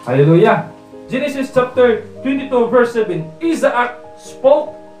 Hallelujah. Genesis chapter 22 verse 7. Isaac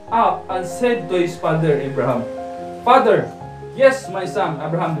spoke up and said to his father Abraham, "Father." "Yes, my son,"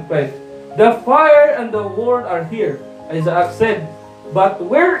 Abraham replied. "The fire and the wood are here." Isaac said, "But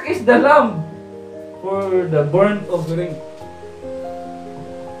where is the lamb for the burnt offering?"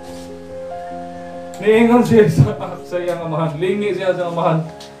 Niingon siya sa iyang amahan. Lingi siya sa amahan.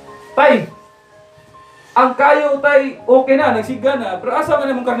 "Tay, ang kayo tay, okay na, nagsiga na. Pero asa man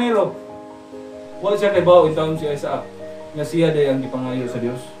imong karnero?" Wala siya kay Bao, itawon si Isaac. Nga siya day ang ipangayo sa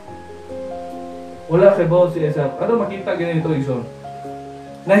Dios. Wala kay Bao si Isaac. Ano makita ganito, Igsoon?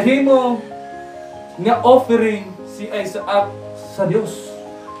 Nahimo nga offering si Isaac sa Dios.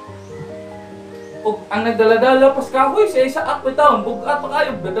 O ang nagdaladala pas kahoy si Isaac bitaw, bugat pa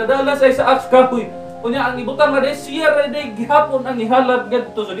kayo nagdadala sa Isaac kahoy. Kunya ang ibutang na siya ready gihapon ang ihalad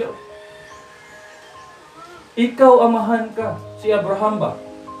ngadto sa Dios. Ikaw amahan ka si Abraham ba?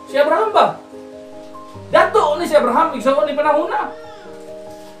 Si Abraham ba? Dato ni si Abraham igsoon ni panahon na.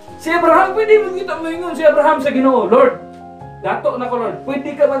 Si Abraham pwede mo kita moingon si Abraham sa Ginoo, Lord. Dato na ko Lord,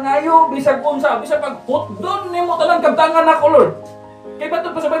 pwede ka mangayo bisag unsa, bisag pagputdon nimo talang kabtangan nako Lord. Kay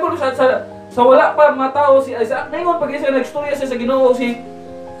bato pa sa Bible sa wala pa mga tao si Isaac ningon pag isa nagstorya siya sa Ginoo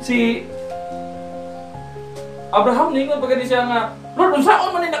si Abraham ningon pag siya nga Lord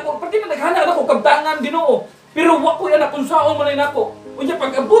unsaon man nako pati na naghana ako kabtangan Ginoo pero wa ko yan unsaon man nako unya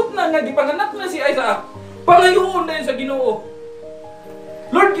pag-abot na nga gipanganak na si Isaac pangayoon na sa Ginoo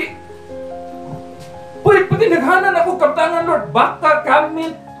Lord pwede pati naghanan ako kabtangan Lord baka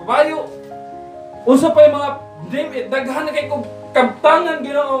kamit kabayo unsa pa yung mga daghan na kay ko kabtangan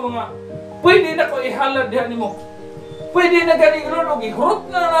Ginoo mga pwede na ko ihalad diha nimo. Pwede na gani Lord og ihurot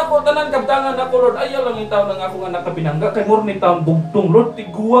na nako tanan kabtangan nako Lord. Ayaw lang itaw nang ako nga nakapinangga kay more ni taon bugtong Lord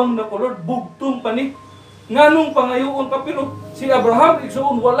tiguang nako Lord bugtong pa ni. Nganong pangayoon pa pero si Abraham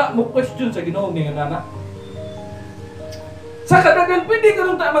igsoon wala mo question sa Ginoo nga nana. Sa kadagan pwede ka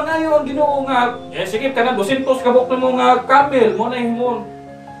ron ta mangayo ang Ginoo nga sige kana 200 kabuk mo nga camel mo na himon.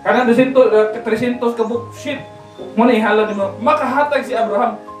 Kana 200 300 kabuk sheep mo na ihalad nimo. Makahatag si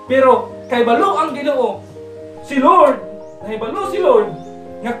Abraham pero kay balo ang Ginoo si Lord nahibalo si Lord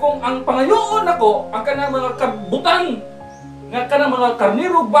nga kung ang pangayoon nako ang kanang mga kabutang nga kanang mga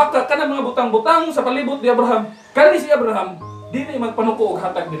karniro baka kanang mga butang-butang sa palibot ni Abraham kani si Abraham dili magpanuko og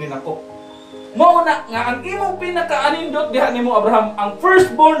hatag dinhi nako mao na nga ang imong pinakaanindot diha nimo Abraham ang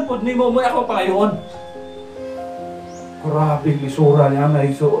firstborn pud nimo mo ako pangayoon grabe lisura niya na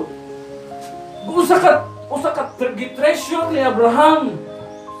isuot usa ka treasure ni Abraham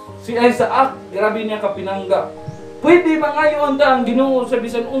si Isaac, grabe niya kapinangga. Pwede mangayon ta ang Ginoo sa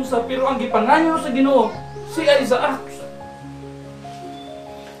bisan unsa, pero ang gipangayo sa Ginoo si Isaac.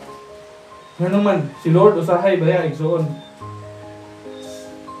 Ngano man, si Lord usahay baya igsoon.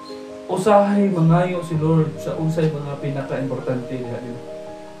 Usahay mangayo si Lord sa unsay mga pinaka-importante diha dito.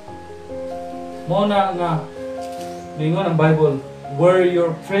 Mao na nga ningon ang Bible, where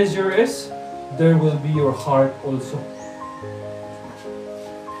your treasure is, there will be your heart also.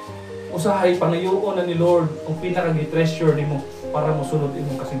 Usahay pangayoon na ni Lord ang pinaka-treasure nimo para mosunod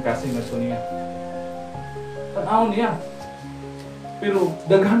imong kasing-kasing nga niya. Tan-aw niya. Pero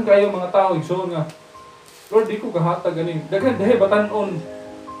daghan kayo mga tao igsoon nga Lord di ko kahatag ani. Daghan dahi batan-on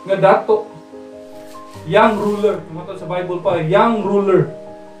nga dato. Young ruler, tumatod sa Bible pa, young ruler.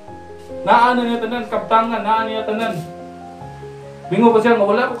 Naa na niya tanan kabtangan, naa niya tanan. Bingo pa siya nga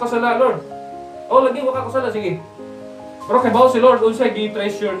wala ko kasala Lord. O lagi wa ka kasala sige. Pero kay bawo si Lord unsay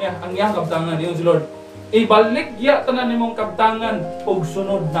gi-treasure niya ang iyang kabtangan niyon si Lord. Ibalik ya tanan nimong kabtangan og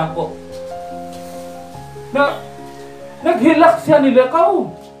sunod nako. Na naghilak siya nilakaw.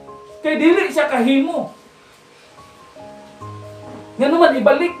 Kay dili siya kahimo. Ngano man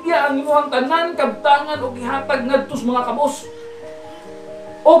ibalik ya ang imong tanan kabtangan og ihatag ngadto sa mga kabos.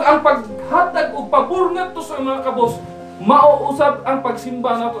 Og ang paghatag og pabor ngadto sa mga kabos mao usab ang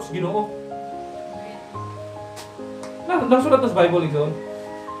pagsimba nato sa Ginoo. Nasulat sa Bible ikaw.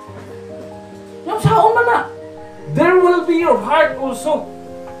 Yung saon man na. There will be your heart also.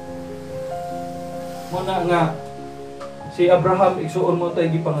 Muna nga si Abraham igsuon mo tay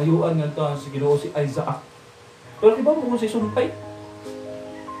gipangayuan ngadto si Ginoo si Isaac. Pero di ba mo si sumpay?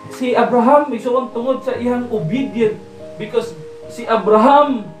 Si Abraham igsuon tungod sa iyang obedient because si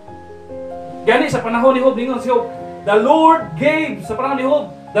Abraham gani sa panahon ni Job ningon si Job, the Lord gave sa panahon ni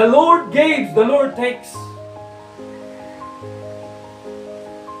Job, the Lord gave, the Lord takes.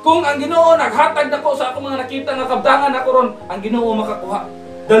 Kung ang Ginoo naghatag nako sa akong mga nakita nga kabtangan ako ron, ang Ginoo makakuha.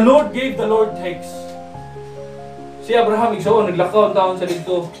 The Lord gave, the Lord takes. Si Abraham igsoon naglakaw taon sa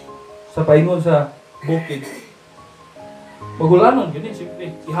dito sa paingon sa bukid. Magulanon gani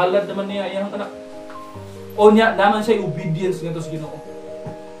simple. Ihalad naman niya iyang anak. O niya naman siya obedience ngadto sa Ginoo.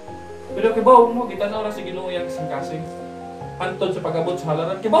 Pero kibaw mo kita na ora sa Ginoo yang kasing-kasing. Antod sa pag-abot sa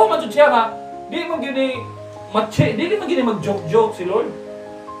halaran. Kibaw man jud siya ha. Di man gini mag-joke si Lord.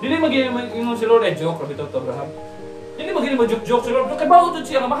 Dili mag-ingon si Lord, joke, rabi ito Abraham. Dili mag-joke si Lord, kaya bago dyan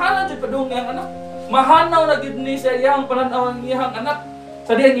siya, mahalan dyan pa doon ngayang anak. Mahanaw na gid ni siya iyang pananaw ang iyang anak.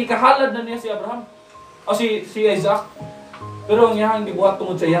 Sa diyang ikahalad na niya si Abraham. O si Isaac. Pero ang iyang gibuhat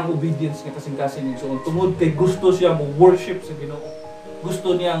tungod sa iyang obedience nga kasing-kasing so tungod kay gusto siya mo worship sa Ginoo.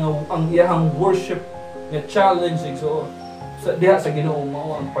 Gusto niya nga ang iyang worship nga challenge so sa diha sa Ginoo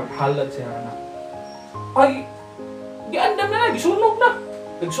mao ang paghalad sa iyang anak. ay giandam na, gisunog na.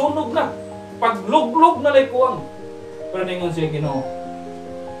 Nagsunog na. Pagluglog na lay kuwang. Pero ningon siya Ginoo,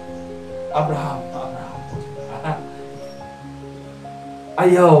 Abraham.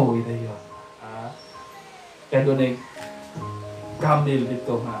 Ayaw idayon. Kaya doon ay camel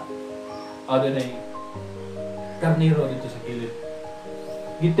dito ha. Doon ay karniro dito sa kilid.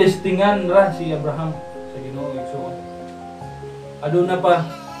 Gitestingan ra si Abraham sa Ginoo igsoon. Aduna na pa,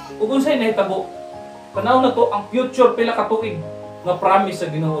 ug unsay nahitabo? Tanaw na to ang future pila ka tuig nga promise sa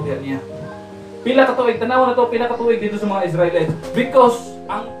Ginoo niya. Pila ka tuig, tanaw na to pila ka tuig dito sa mga Israelites. Because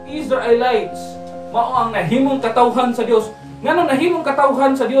ang Israelites mao ang nahimong katawhan sa Dios. Ngano nahimong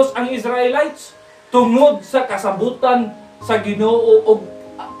katawhan sa Dios ang Israelites? Tungod sa kasabutan sa Ginoo ug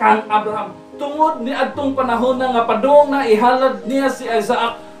kang Abraham. Tungod ni adtong panahon na nga padung na ihalad niya si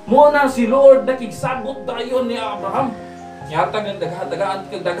Isaac, mo na si Lord nakigsabot dayon ni Abraham. Yatag ang daghan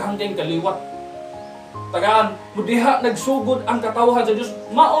kag daghang kay kaliwat. Tagaan mudiha nagsugod ang katawhan sa Dios.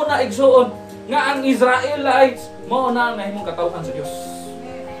 Mao na igsuon nga ang Israelites mao na ang nahimong katawhan sa Dios.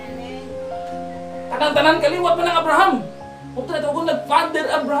 Tanan kaliwat man ang Abraham. Ug tawag nag-father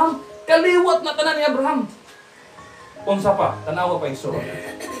Abraham, kaliwat na tanan ni Abraham. Unsa pa, tanaw pa igsuon.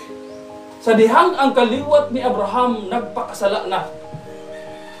 Sa dihang ang kaliwat ni Abraham nagpakasala na.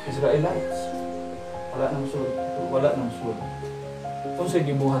 Israelites, wala nang sulod. Kung sa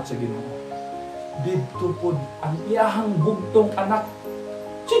gibuhat sa Ginoo, didto pod ang iyahang bugtong anak.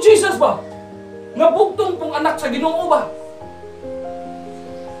 Si Jesus ba? Nga bugtong pong anak sa Ginoo ba?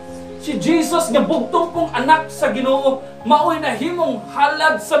 Si Jesus nga bugtong pong anak sa Ginoo, maoy nahimong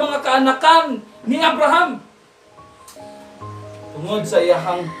halad sa mga kaanakan ni Abraham. Tungod sa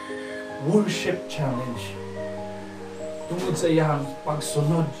iyahang worship challenge. Tungod sa iyang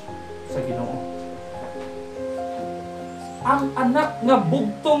pagsunod sa Ginoo. Ang anak nga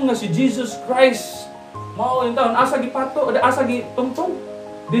bugtong nga si Jesus Christ, mao yung taon, asa gipato, asa gitungtong,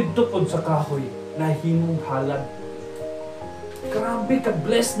 didto pod sa kahoy, nahimong halad. Grabe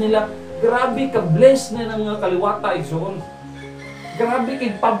ka-bless nila, grabe ka-bless nila ng mga kaliwata igsoon. Grabe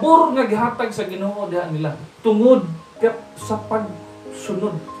kay pabor nga gihatag sa Ginoo diha nila. Tungod sa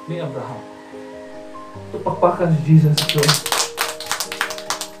pagsunod ni Abraham. Tupakpakan si Jesus ito.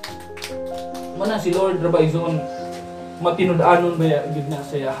 Mana si Lord rabay zon matinud-anon ba gid na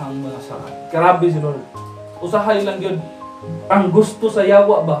sa iyahang mga saan. Grabe si Lord. Usahay lang yun. Ang gusto sa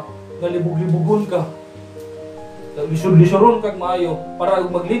yawa ba nga libog-libugon ka. Lisod-lisoron kag maayo para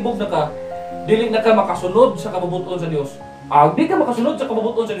maglibog na ka, dili na ka makasunod sa kabubuton sa Dios. Di ka makasunod sa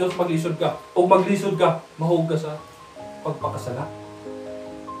kabubuton sa Dios maglisod ka. O maglisod ka, mahug ka sa pagpakasala.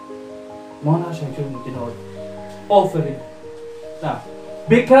 Muna siya yung tinood. Offering. Now,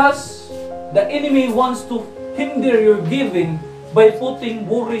 because the enemy wants to hinder your giving by putting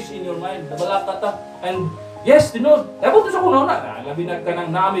worries in your mind. Nabalaka ta. And yes, tinood. Dapat sa kuno na. Labi na ka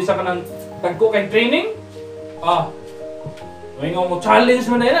nang naami sa kanang tagko kay training. May nga mo challenge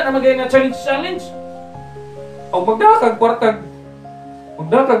mo na yan. Ano magiging nga challenge? O magdakag kwartag.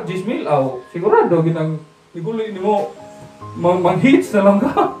 Magdakag 10,000. Sigurado ginang niguloy ni mo mang-hits na lang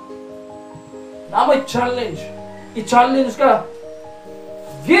ka. Na may challenge. I-challenge ka.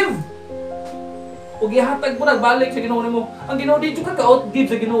 Give. O gihatag mo nagbalik sa Ginoo nimo. Ang Ginoo di ka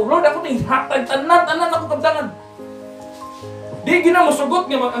ka-out-give sa Ginoo. Lord, ako na ihatag tanan ako kabdangan. Di gina mo sugot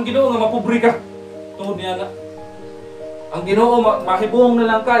nga ang Ginoo nga mapobre ka. Tungod niya na. Ang Ginoo mahibong na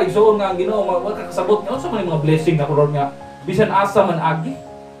lang ka. Igsoon nga ang Ginoo makakasabot nga sa mga blessing na Lord nga bisan asa man agi.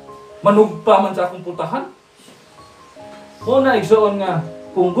 Manugpa man sa akong putahan. Mo na igsoon nga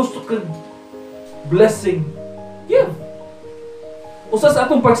kung gusto ka blessing, give. Usa sa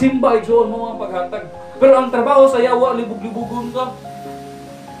atong pagsimba, igsoon mo ang paghatag. Pero ang trabaho sa yawa, libog-libugon ka.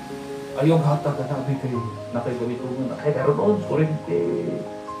 Ayaw hatag ka na, kayo nakagalit mo na. Kaya meron noon, kurente.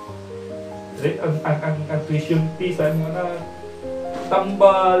 Ang tuition fee sa mga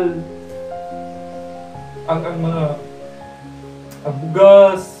tambal, ang mga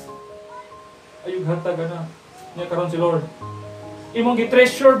bugas. Ayaw hatag ka na. Niya karon si Lord. Imong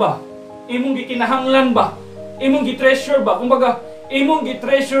gi-treasure ba? Imong gikinahanglan ba? Imong gi-treasure ba? Kumbaga, imong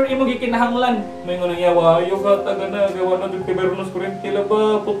gi-treasure, imong gikinahanglan. May ngunang yawa, ayaw ka, taga na, gawa na, nagkibernos kurente la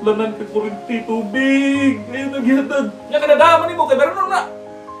ba? Putlanan ka kurente, tubig. Ayaw naghihatag. Nya kadadaman ni mo, kay Bernon na.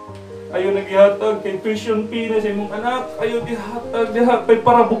 Ayaw naghihatag, kay tuition fee na sa imong anak. Ayaw dihatag, kay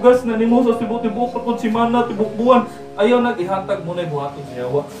para bugas na ni mo sa tibok-tibok, pakot si mana, tibok buwan. Ayaw naghihatag mo na buhaton sa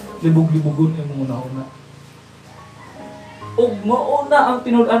yawa. Libog-libogon yung mga una. Og mauna ang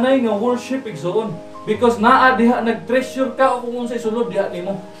tinud-anay nga worship igsoon because naa diha nag-treasure ka o kung unsay sulod diha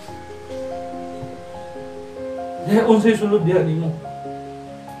nimo. Diha unsay sulod diha nimo.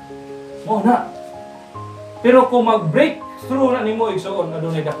 Mauna Pero kung mag-break through na nimo igsoon,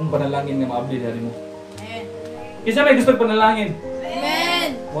 adunay dakong panalangin nga maabli diha nimo. Amen. Kinsa may gusto panalangin? Amen.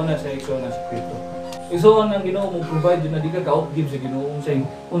 Mo na sa igsoon na Kristo. Igsoon ang Ginoo mo provide na di ka ka-outgive sa Ginoo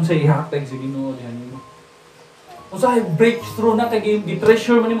unsay ihatag sa Ginoo diha nimo. Unsay breakthrough na kay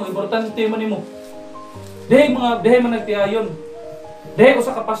gi-treasure man nimo, importante man nimo. Dihay man nagtiayon. Dihay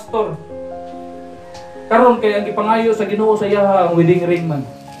usa ka pastor. Karon kay ang gipangayo sa Ginoo sa iya ang wedding ring man.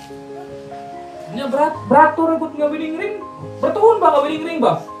 Nya brato ra gud nga wedding ring. Bratohon ba nga wedding ring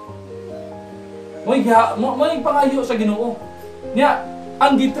ba? Mo'y pangayo sa Ginoo. Nya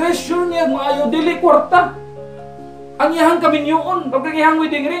ang gi-treasure niya maayo dili kwarta. Ang iyang kaminyoon, pag iyang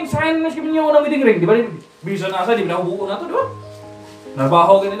wedding ring, sign na si kaminyoon ang wedding ring, di ba? Bisa na asa, di ba nahubuon na to, di ba?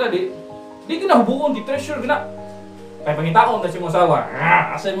 Nabaho ganito, di ka nahubuon, gi-treasure gina. Kaya pangitaon na si mong asawa,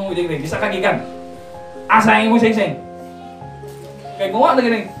 asa yung wedding ring, di sa kagikan. Asa yung mong sing-sing. Kaya gumawa na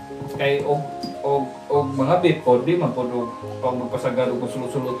ganyan. Kaya og mga bit, o di man po pag magpasagad o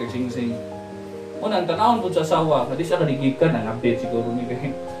sulot-sulot kay sing-sing. Unang tanawon po sa asawa, hindi siya kadigikan ang update siguro ni kay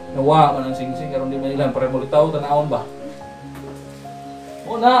nawa man ang sing-sing, karon di man ilan, para mo litaw, tanawon ba?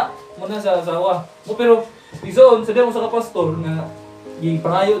 Muna sa asawa. Pero, isoon, sa mo sa kapastor nga,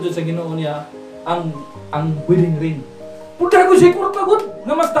 ipangayo dyan sa Ginoo niya, ang wedding ring. Punta ko siya kwarta gud,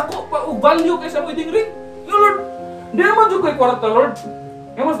 nga mas dako pa og value kaysa wedding ring. Yo Lord, di naman dyan kay kwarta Lord.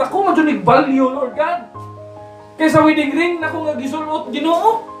 Nga mas dako man dyan value Lord God. Kaysa wedding ring na kung gisulot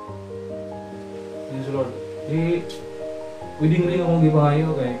Ginoo. Yes Lord, wedding ring akong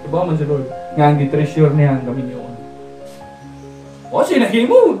gipangayo kay kabaw man si Lord. Nga ang gi-treasure niya ang kaminyoon. O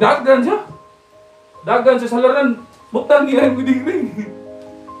sinahimo, dagan siya. Dagan sa salaran, butang niya ang wedding ring.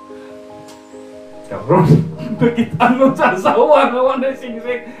 Kabron, nakitaan mo sa asawa na wala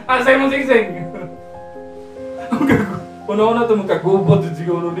sing-sing. Asay mo sing-sing. Una-una ito magkagubot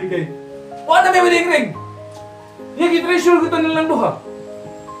siguro ni kay. Wala may wedding ring. Yung i-treasure ko ito nilang duha.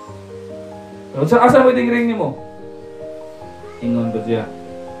 Asa wedding ring ni mo? Ingon ba siya?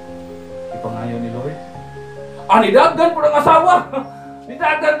 Ipangayo ni Lord. Nidagan po ng asawa.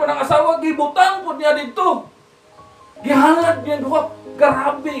 Nidagan po ng asawa. Gibutang po niya dito. Gihalad niya duha.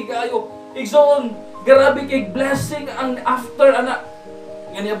 Grabe kayo. Igsoon, grabe kay blessing ang after anak.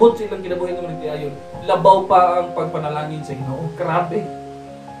 Nga niabot silang kinabuhi naman iti ayon. Labaw pa ang pagpanalangin sa Ginoo. Grabe.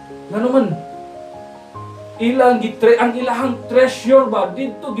 Nga naman, ang ilahang treasure ba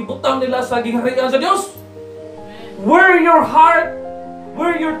dito gibutang nila sa gingharian sa Dios. Where your heart,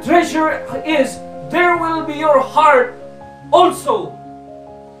 where your treasure is, there will be your heart also.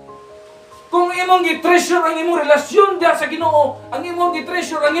 Kung imong gi-treasure ang imong relasyon diha sa Ginoo, ang imong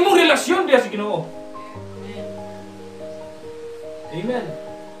gi-treasure ang imong relasyon diha sa Ginoo. Amen.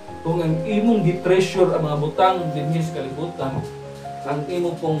 Kung ang imong gi-treasure ang mga butang dinhi sa kalibutan, ang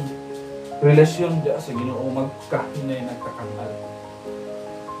imong pong relasyon diha sa Ginoo magkahinay nagkakangal.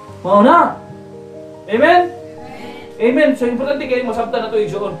 Mao na. Amen. Amen. So importante kayo masabtan nato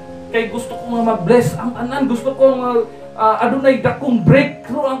igsoon. Kay gusto ko nga ma-bless ang tanan, gusto ko nga adunay dakong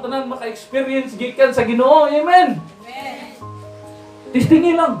breakthrough ang tanan maka-experience gikan sa Ginoo. Amen. Amen.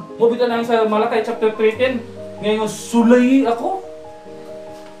 Tistingin lang. Mo bitan nang sa Malakay chapter 3:10. Ngayon sulayi ako.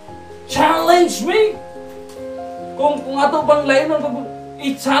 Challenge me. Kung ato pang layunon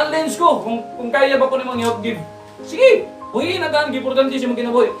i-challenge ko kung kaya ba ko nimang i-give. Sige. Buhi na tan importante si mo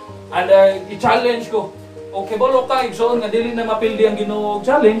kinabuhi. And i-challenge ko. Okay ba lo ka igsoon nga dili na mapildi ang Ginoo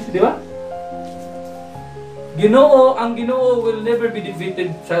challenge, di ba? Ang Ginoo will never be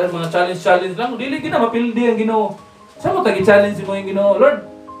defeated sa mga challenge lang. Dili gina mapildi ang Ginoo. Sa mo tagi-challenge mo yung Ginoo, Lord?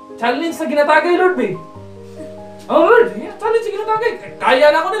 Challenge sa ginatagay, Lord, be. Oh, Lord, challenge sa ginatagay.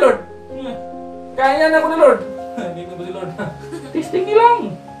 Kaya na ako ni Lord. Kaya na ako ni Lord. Hindi ko ba si Lord? Testing lang.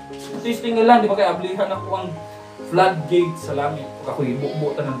 Testing lang, di ba kaya ablihan ako ang floodgate sa langit. Pag ako'y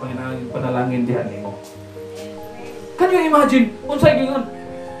bubutan ng panalangin dihan nimo. Can you imagine? Unsay gingon?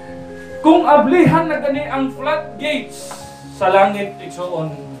 Kung ablihan na gani ang floodgates sa langit,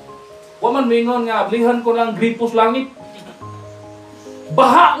 igsoon, waman mingon nga ablihan ko lang gripos langit.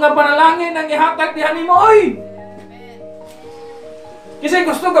 Baha nga panalangin ang ihatag dihan nimo, oy! Kasi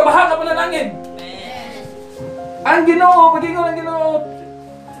gusto ka baha nga panalangin. Ang Ginoo, pagingon ang Ginoo,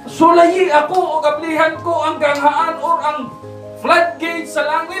 sulayi ako o ablihan ko ang ganghaan o ang floodgates sa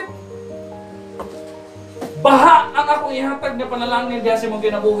langit. Baha ang akong ihatag na panalangin diha sa imong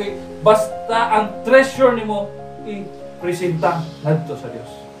kinabuhi basta ang treasure nimo i-presenta ngadto sa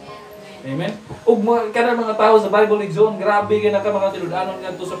Dios. Amen. Ug kada mga tao sa Bible igsoon, grabe kay naka mga tinud-anon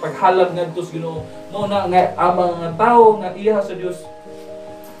ngadto sa paghalad ngadto sa Ginoo. Mo na nga ang mga tao nga iya sa Dios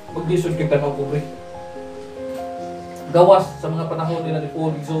maglisod kay tanaw pobre. Gawas sa mga panahon nila ni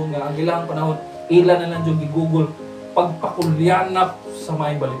Paul igsoon nga ang ilang panahon Ila na lang yung i-google pagpakulyanap sa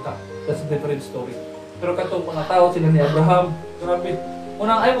may balita. That's a different story. Pero katong mga tao sila ni Abraham, grabe.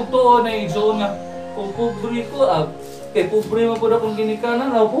 Unang ay magtuon na igsoon nga kung pobre ko kay pobre mo pud akong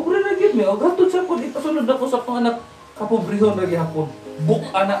ginikanan, pobre na gid mi. O gatod sa pud ipasunod ako sa akong anak kapobrehon ra gihapon. Buk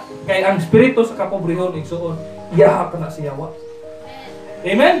anak kay ang espiritu sa kapobrehon igsoon, iyaha ka na siya wa.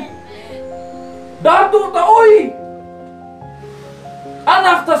 Amen. Dato ta oy.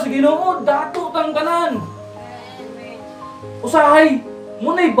 Anak ta sa Ginoo, dato tang tanan. Usahay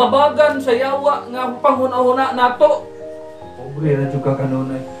munay babagan sa yawa nga panghuna-huna nato. Pobre na jud ka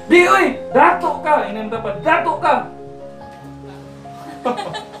kanunay. Di oy, dato ka, inam dapat dato ka.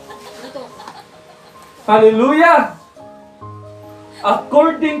 Hallelujah.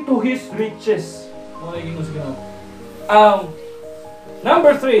 According to his riches.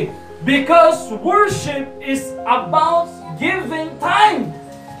 Number 3, because worship is about giving time.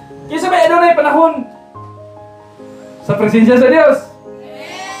 Kisa ba adunay panahon sa presensya sa Dios?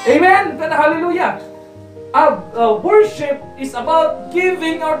 Amen. Hallelujah. Worship is about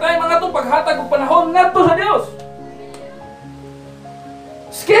giving our time, mga itong paghatag og panahon ngadto sa Dios.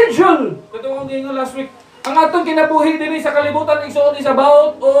 Schedule. Ito ang gingon last week. Ang atong kinabuhi diri sa kalibutan igsoon is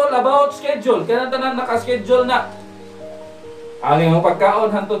all about schedule. Kaya tanan naka-schedule na. Ang imong pagkaon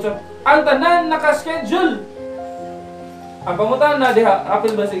hantod sa ang tanan naka-schedule. Ang pangutan na diha,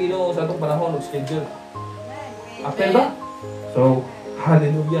 apil ba sa Ginoo sa atong panahon og schedule? Apil ba? So,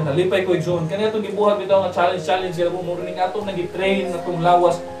 hallelujah. Nalipay ko igsoon. Kani atong gibuhat bitaw nga challenge sila mo morning atong nagi-train atong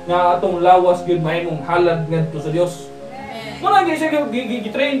lawas nga atong lawas gyud mahimong halad ngadto sa Dios. Muna gyud siya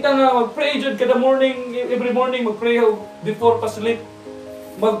gi-train ta nga mag-pray jud kada morning, every morning mag-pray before pa sleep.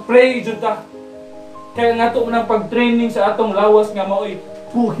 Mag-pray jud ta. Kaya nga ito ng pag-training sa atong lawas nga mao'y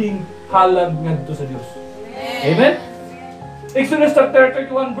puhing halad ngadto sa Dios. Amen? Exodus chapter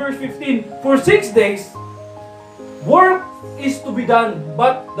 31 verse 15. For 6 days work is to be done,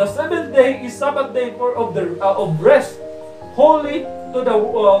 but the 7th day is Sabbath day of rest, holy to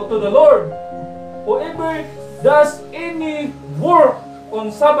the Lord. Whoever does any work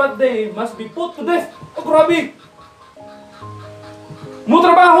on Sabbath day must be put to death. Oh, grabe!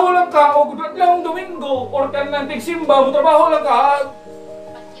 Mutrabaho lang ka o lang Domingo or kanang tigsimba, mutrabaho lang ka,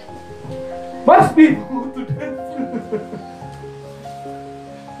 must be put to death.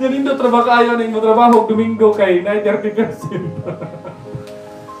 Yan hindi trabaho kayo ng mutrabaho Domingo kay 30%.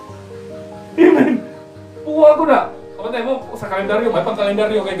 Amen. Puwa ko na. Kapatay mo sa kalendaryo, may pang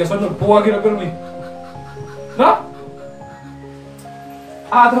kalendaryo kay gasunod. Puwa ginagano ni. No?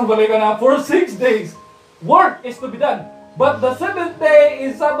 Atong balay ka na, for 6 days, work is to be done. But the 7th day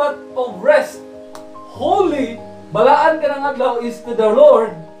is Sabbath of rest. Holy, balaan ka ng adlaw is to the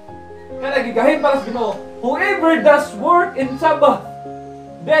Lord. Kaya nagigahin para sa Ginoo. Whoever does work in Sabbath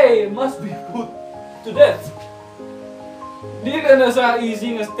day must be put to death. Di ka na sa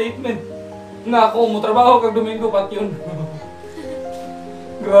easy nga statement. Nga kung mo trabaho kag Domingo, pat yun.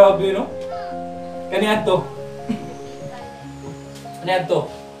 Grabe, no? Kaniyan to.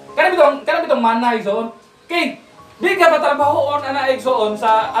 Kanang bitong mana igsoon. Kay di ka matrabahoon ana igsoon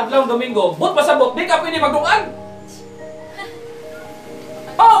sa adlaw Domingo. But pasabot di ka pwede magdungag.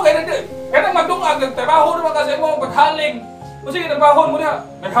 Oh, kaya magdungag nagtrabaho naman kasi mo paghaling. Kasi trabaho mo na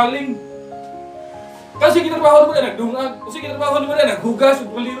naghaling. Kasi trabaho mo na nagdungag. Kasi trabaho mo na naghugas ug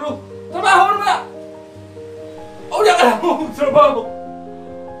baliro. Trabaho mo na. O ya ka mo trabaho.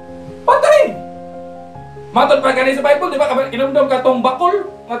 Patay. Matod pa gani sa Bible, di ba? Kinumdum ka tong bakol,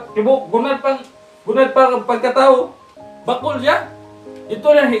 gunad pa pagkatao. Bakol siya.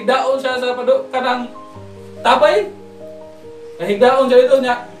 Ito na higdaon siya sa kanang tabay. Higdaon siya ito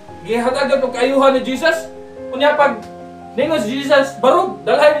niya. Gihatagan og kaayuhan ni Jesus. Kunya pag ningon si Jesus, barog,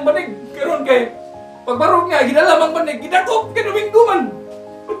 dalhay mong banig. Karon kay pag barog nga gidala mang banig, gidakop kay Domingo man.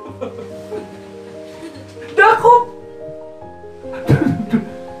 Dakop.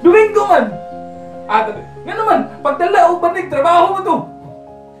 Domingo man. Nga naman, pagdala o banig, trabaho mo to.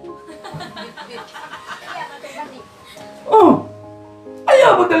 Oh!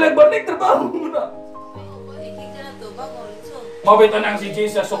 Ayaw magdala banig, trabaho mo na. Mabita na si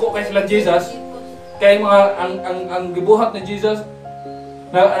Jesus, suko kay silang Jesus. Kaya mga, ang gibuhat ni Jesus,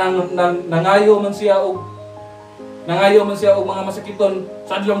 nangayo man siya og mga masakiton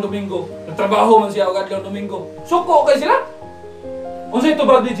sa adlaw Domingo. Nagtrabaho man siya og adlaw Domingo. Suko kay sila. Unsay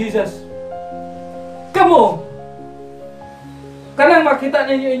tubag ni Jesus? Kamo, kanang makita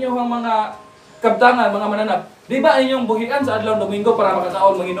ninyo inyong mga kabtangan, mga mananap, di ba inyong buhian sa adlaw Domingo para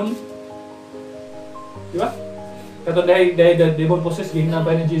makakaon manginom? Di ba? Kato dahil demon possessed,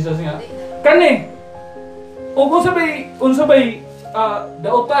 gihinabay ni Jesus nga. Kani, o kung sabay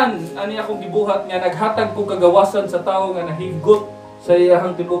dautan ani akong gibuhat nga naghatag ko kagawasan sa tawo nga nahigot sa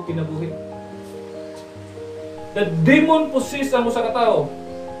iyahang tibuok kinabuhi. The demon possessed ang usa ka tawo.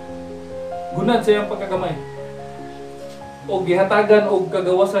 Gunad sa iyang pagkagamay. O gihatagan og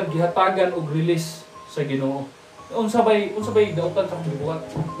kagawasan, gihatagan og release sa Ginoo. Unsa bay dautan sa akong gibuhat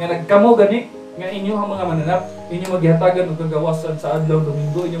nga nagkamo gani nga inyo ang mga mananap, inyo maghihatagan og kagawasan sa adlaw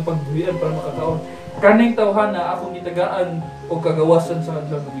Domingo, inyong pagbuhian para makakaon. Kaning tawhana akong gitagaan og kagawasan sa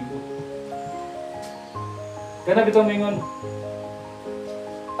adlaw Domingo. Kana bitaw mingon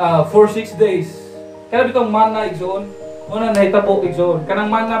for 6 days. Kana bitaw mana igsoon, muna nahitabo igsoon. Kanang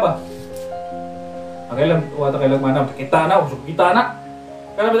mana ba? Kailan wala kailang mana, kita na, usok kita na.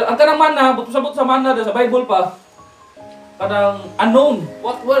 Kana bitaw ang kanang mana, buto-sabot sa mana sa Bible pa. Kanang unknown,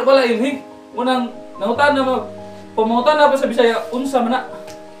 wala ilhi. Munang nangutan na pamangutan na pa sa Bisaya, unsa mana?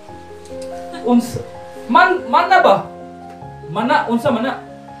 Unsa mana ba? Mana unsa mana?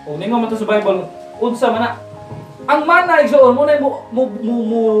 O ningon man to sa Bible, unsa mana? Ang mana igsoon mo na mo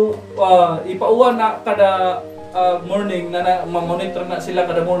ipauwan na kada morning na ma-monitor na sila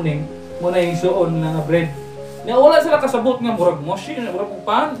kada morning mo na igsoon na bread. Nya wala sila kasabot nga murag moshi na murag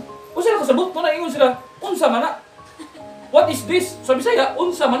pan. O sila kasabot mo na ingon sila, unsa mana? What is this? Sa Bisaya,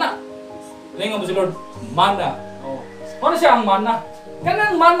 unsa mana? Lingon mo si Lord, mana. Oh. Ano siya ang mana?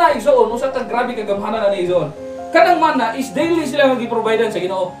 Kanang mana igsoon, usa ka grabe kagamhanan ani igsoon. Kanang mana is daily sila magi-providean sa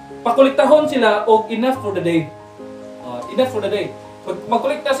Ginoo. Pakolektahon sila og enough for the day. Enough for the day.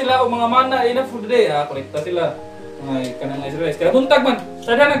 Magkolekta sila og mga mana enough for the day. Kolekta sila. Ay kanang Israelites. Kaya buntag man,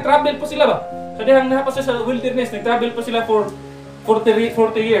 sa dihang nag-travel pa sila ba? Sa dihang nahapas sa wilderness, nag-travel pa sila for 40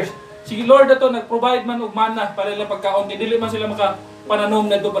 years. Sige Lord ato nag-provide man og mana para nila pagkaon, dili man sila maka pananom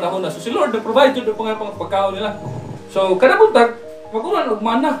na do panahon na. So si Lord nag-provide jud og pagkaon nila. So kada buntag magunan og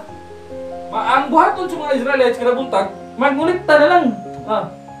mana. Ang buhaton sa mga Israelites kada buntag, magngolekta na lang.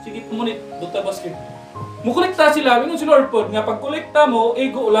 Sige pumunit buta basket. Mukolekta sila, ingon si Lord pod nga pagkolekta mo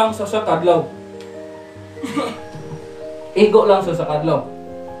igo lang sa kadlaw. Igo lang sa kadlaw.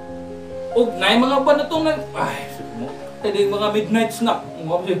 Og nay mga panatong na tadi mga midnight snack.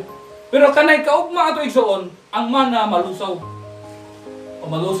 Pero kanay kaugma ato igsoon, ang mana malusaw. O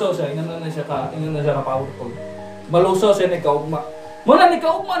malusaw siya, ingnan na siya ka-powerful. Malusaw siya ni kaugma. Muna ni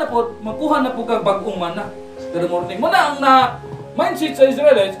kaugma na po, makuha na po kag bagong mana. Kada morning. Muna ang mindset sa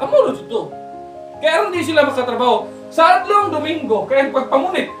Israelites, amuro dito. Kaya hindi sila makatrabaho. Sa adlong Domingo, kaya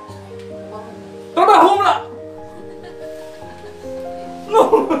pagpamunit. Trabaho na! No!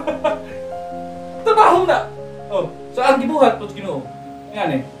 Trabaho na! Oh, saan gibuhat po sa Ginoo?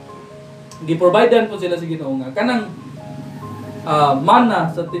 Yan giprovidean po sila sa Ginoo nga kanang mana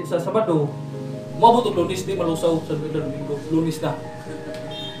sa Sabado moabot og Lunes di malusaw sa Domingo, Lunes na.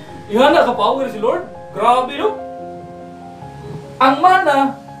 Ihana ka power si Lord. Grabe no. Ang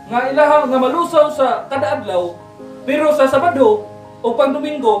mana nga ilaha nga malusaw sa kada adlaw pero sa Sabado o pang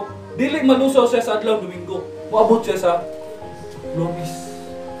Domingo dili malusaw siya sa adlaw Domingo. Moabot siya sa Lunes.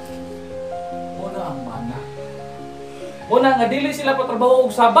 Muna ang mana. Muna nga dili sila patrabaho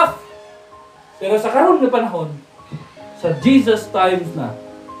og Sabat. Pero sa karon nga panahon, sa Jesus times na,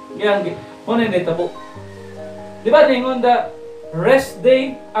 yan, muna yung natabo. Di ba, ningon the rest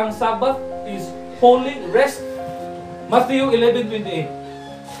day, ang Sabbath is holy rest. Matthew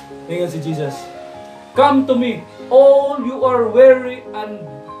 11:28. Ningon si Jesus, come to me, all you are weary and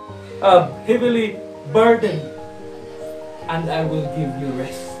heavily burdened, and I will give you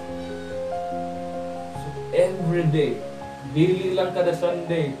rest. So, every day, dili lang kada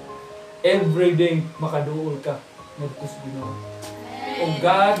Sunday, every day makaduol ka ngadto sa Ginoo. And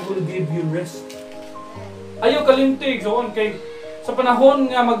God will give you rest. Ayaw kalimtig so kay sa panahon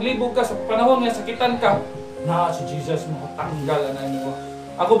nga maglibog ka, sa panahon nga sakitan ka, na si Jesus makatanggal ana nimo.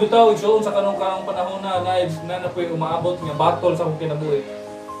 Ako bitaw igsoon sa kanong panahon na po'y umaabot nga battle sa akong kinabuhi.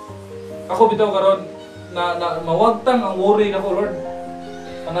 Ako bitaw karon na mawagtang ang worry nako Lord.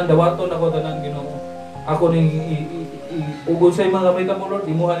 Tanan dawaton ako tanan Ginoo. Ako ning ugol sa mga gamita mo Lord,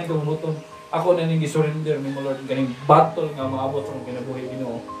 imuha ni kamunuton. Ako na ning gi-surrender ni mo Lord ganing battle nga maabot sa kinabuhi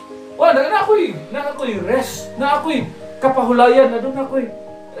Ginoo. Wala na ako'y rest, na ako'y kapahulayan, na doon ako'y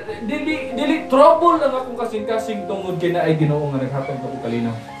dili trouble lang akong kasing-kasing tungod kay na ay Ginoo nga naghatag ako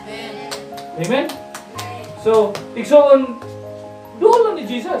kalinaw. Amen. So, igsoon doon lang ni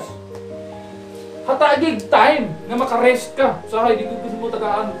Jesus. Hatagig time nga makarest ka. Sahay di ko gusto mo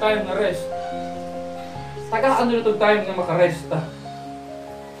tagaan time nga rest. Tagaan nyo itong time nga makarest ta.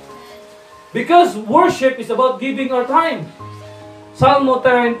 Because worship is about giving our time. Salmo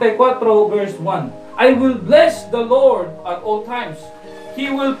 34 verse 1. I will bless the Lord at all times.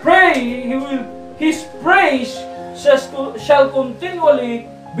 His praise shall continually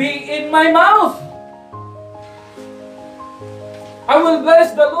be in my mouth. I will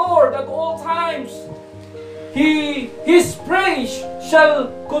bless the Lord at all times. His praise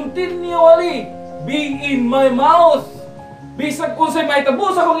shall continually be in my mouth. Bisag kung sa'y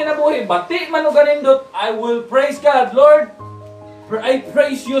mahitabo sa akong ginabuhi, bati man o ganindot, I will praise God. Lord, I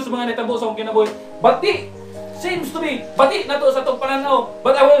praise you sa mga nitabo sa akong kinabuhi. Bati, seems to be, bati na to sa itong pananaw,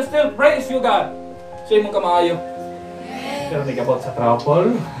 but I will still praise you, God. Sa imong kamaayo. Pero nagabot sa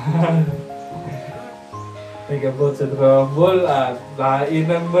trouble. Nagabot sa trouble at lain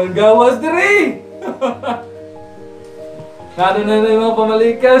ang magawas diri. Ano na yung mga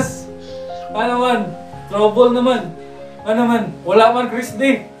pamalikas? Ano man? Trouble naman. Ano man? Wala man Chris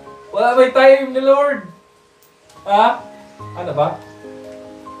D. Wala may time ni Lord. Ha? Ano ba?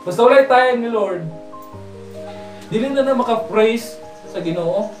 Basta wala time ni Lord. Dili na maka-praise sa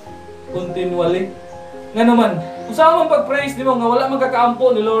Ginoo continually. Nga naman, kung saan man pag-praise di mo nga wala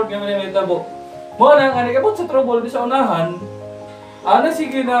magkakaampo ni Lord nga may tabo. Mo na nga nagabot sa trouble di sa unahan. Ano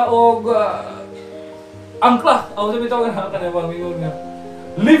sige na og angkla. Ako sabi tawag na kanang pangmingon nga.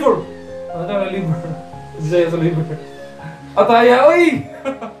 Liver. Ano tawag na liver? Bisaya sa liver. Ataya, oy!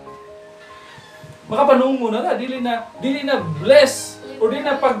 Makapanungo na dili na bless o dili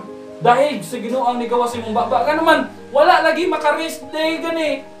na pagdahig sa Ginoo ang nigawas imong baba. Nga naman, wala lagi maka-rest day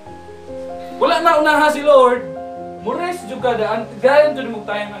gani. Wala na unaha si Lord. Mo-rest jud ka daan. Gayon jud mo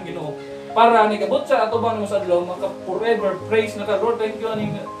tayong ang Ginoo. Para nigabot sa ato bang mo sa adlaw maka forever praise na ka Lord. Thank you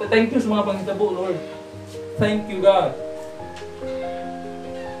sa mga panghitabo Lord. Thank you God.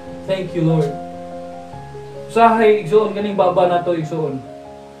 Thank you Lord. Usahay igsoon ganing baba nato igsoon.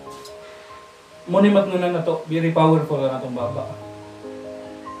 Monimat ngunan nato, very powerful ang atong baba.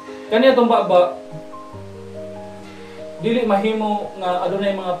 Kani atong baba dili mahimo nga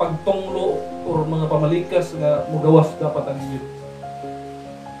adunay mga pagtunglo or mga pamalikas nga mugawas dapat ang inyo.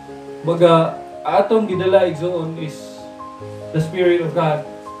 Baga atong gidala igsoon is the Spirit of God.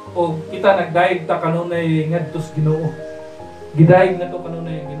 O kita nagdaig ta kanunay ngadto sa Ginoo. Gidaig na to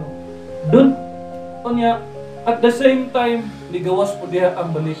kanunay ang Ginoo. Dun unya at the same time ligawas po diha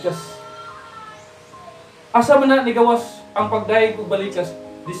ang balikas. Asa man na ligawas ang pagdaig ug balikas,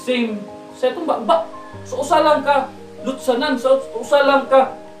 the same sa itong baba. So usa lang ka lutsanan, so usa lang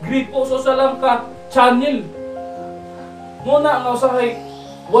ka gripo, so usa lang ka channel. Muna ang usahay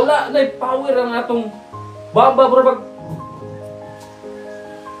wala na power ang atong baba bro.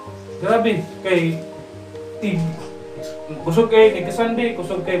 Grabe kay kusog kay Sunday,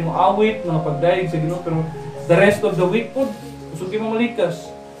 kusog kay moawit mga pagdaig sa Ginoo, pero the rest of the week po kusog kay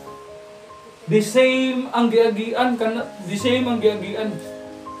mamalikas. The same ang giagian kana, the same ang giagian.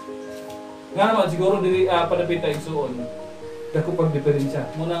 Nga naman siguro dili palapit ta igsoon. Dako pag diferensya.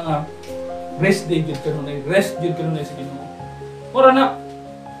 Muna nga rest day jud kanunay, rest jud kanunay sa Ginoo. Mura na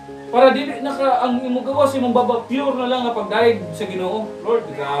para dili na ka ang imong gawas imong baba pure na lang nga pagdaig sa Ginoo. Lord,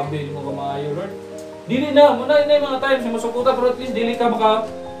 grabe mo kamaayo Lord. Dili na mo na mga times nga masukuta pero at least dili ka maka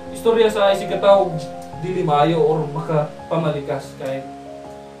istorya sa isigataw dili maayo or maka pamalikas kay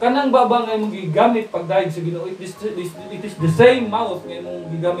kanang baba nga imong gigamit pagdaig sa Ginoo. It is the same mouth nga imong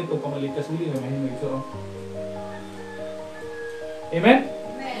gigamit og pamalikas dili na mahimong so. Amen.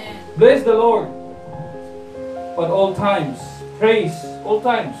 Amen. Bless the Lord at all times. Praise all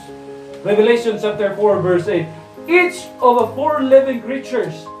times. Revelation chapter 4 verse 8. Each of the 4 living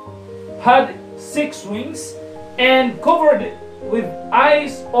creatures had 6 wings and covered it with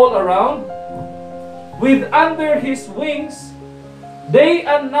eyes all around. With under his wings, day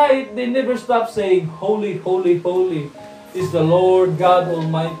and night they never stop saying, Holy, holy, holy is the Lord God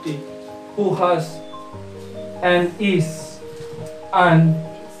Almighty, who has and is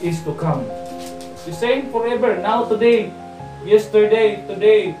to come. The same forever, now, today, yesterday,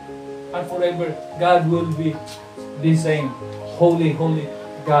 today, and forever. God will be the same. Holy, holy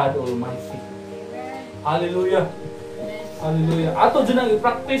God Almighty. Hallelujah. Hallelujah. Ato dyan ang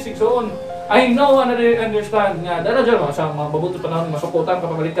i-practice igsoon. I know and I understand nga. Dara dyan sa mga babuto panahon masukutan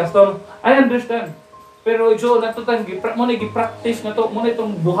kapag balikas to. I understand. Pero igsoon nato tang muna gi-practice na to. Muna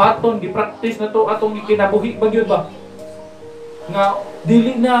itong buhaton gi-practice na to atong ikinabuhi bagyo ba. Nga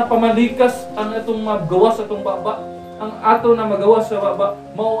dili na pamalikas ang atong magawas atong baba. Ang ato na magawas sa baba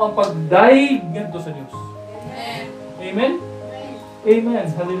mao ang pagdaig ngadto sa Dios. Amen. Amen. Amen.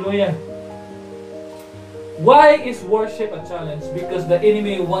 Hallelujah. Why is worship a challenge? Because the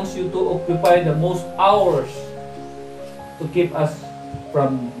enemy wants you to occupy the most hours to keep us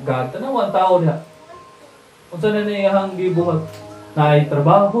from God. Tanaw ang tao niya. Kung saan na iyang gibuhat, na ay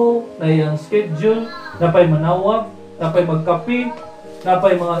trabaho, na iyang schedule, na pa'y manawag, na pa'y magkapi, na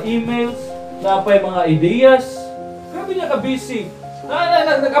pa'y mga emails, na pa'y mga ideas, grabe niya ka-busy.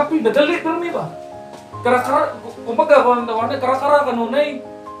 Nag-upload na, dali, pero may ba? Karakara, kumbaga, karakara ka nunay.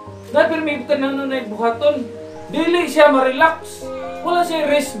 Napirmi ka na nunay buhaton. Dili siya ma-relax. Wala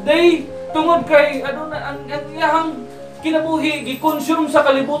siya rest day. Tungod kay, ang iyahang kinabuhi, gi-consume sa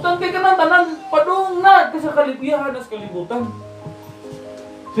kalibutan. Kaya ka na, tanan, padung na sa kalibutan.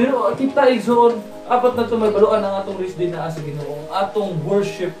 Pero kita igsoon, apat na tumaybaluan ang atong rest day na sa Ginoo. Atong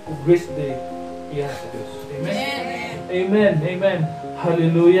worship of rest day. Iya sa Diyos. Amen. Amen. Amen.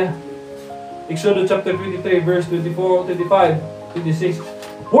 Hallelujah. Exodus chapter 23, verse 24, 25, 26.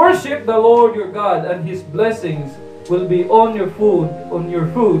 Worship the Lord your God, and His blessings will be on your food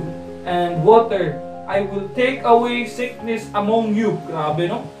and water. I will take away sickness among you.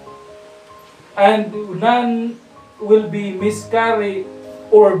 Grabe, no? And none will be miscarry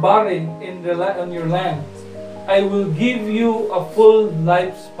or barren on your land. I will give you a full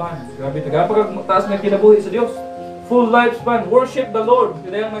lifespan. Grabe, taas na kinabuhi sa Diyos. Full lifespan. Worship the Lord.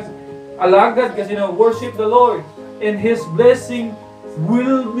 Alagad kasi na worship the Lord, and His blessing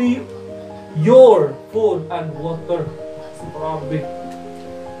will be your food and water. Grabe.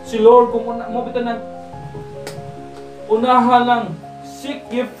 Si Lord, kung mabitan na unahan lang, seek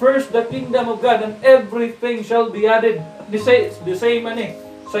ye first the kingdom of God, and everything shall be added. The same man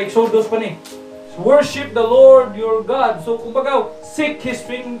sa Exodus pa ni. Worship the Lord your God. So kumbaga, seek His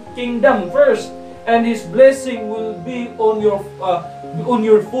kingdom first, and His blessing will be on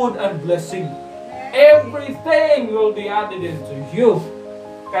your food and blessing. Everything will be added into you.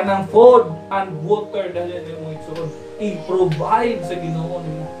 Kanang food and water dahil mo igsoon, i-provide sa Ginoo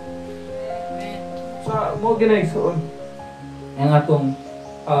nimo. Sa mo ginaigsoon ang atong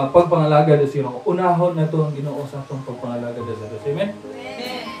pagpangalaga sa Ginoo. Unahon na to ang Ginoo sa atong pagpangalaga sa Dios. Amen.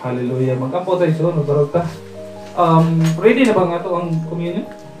 Hallelujah. Magkampo tayo sa magbarog ta. Ready na ba nga to ang communion?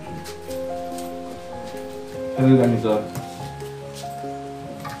 Hallelujah.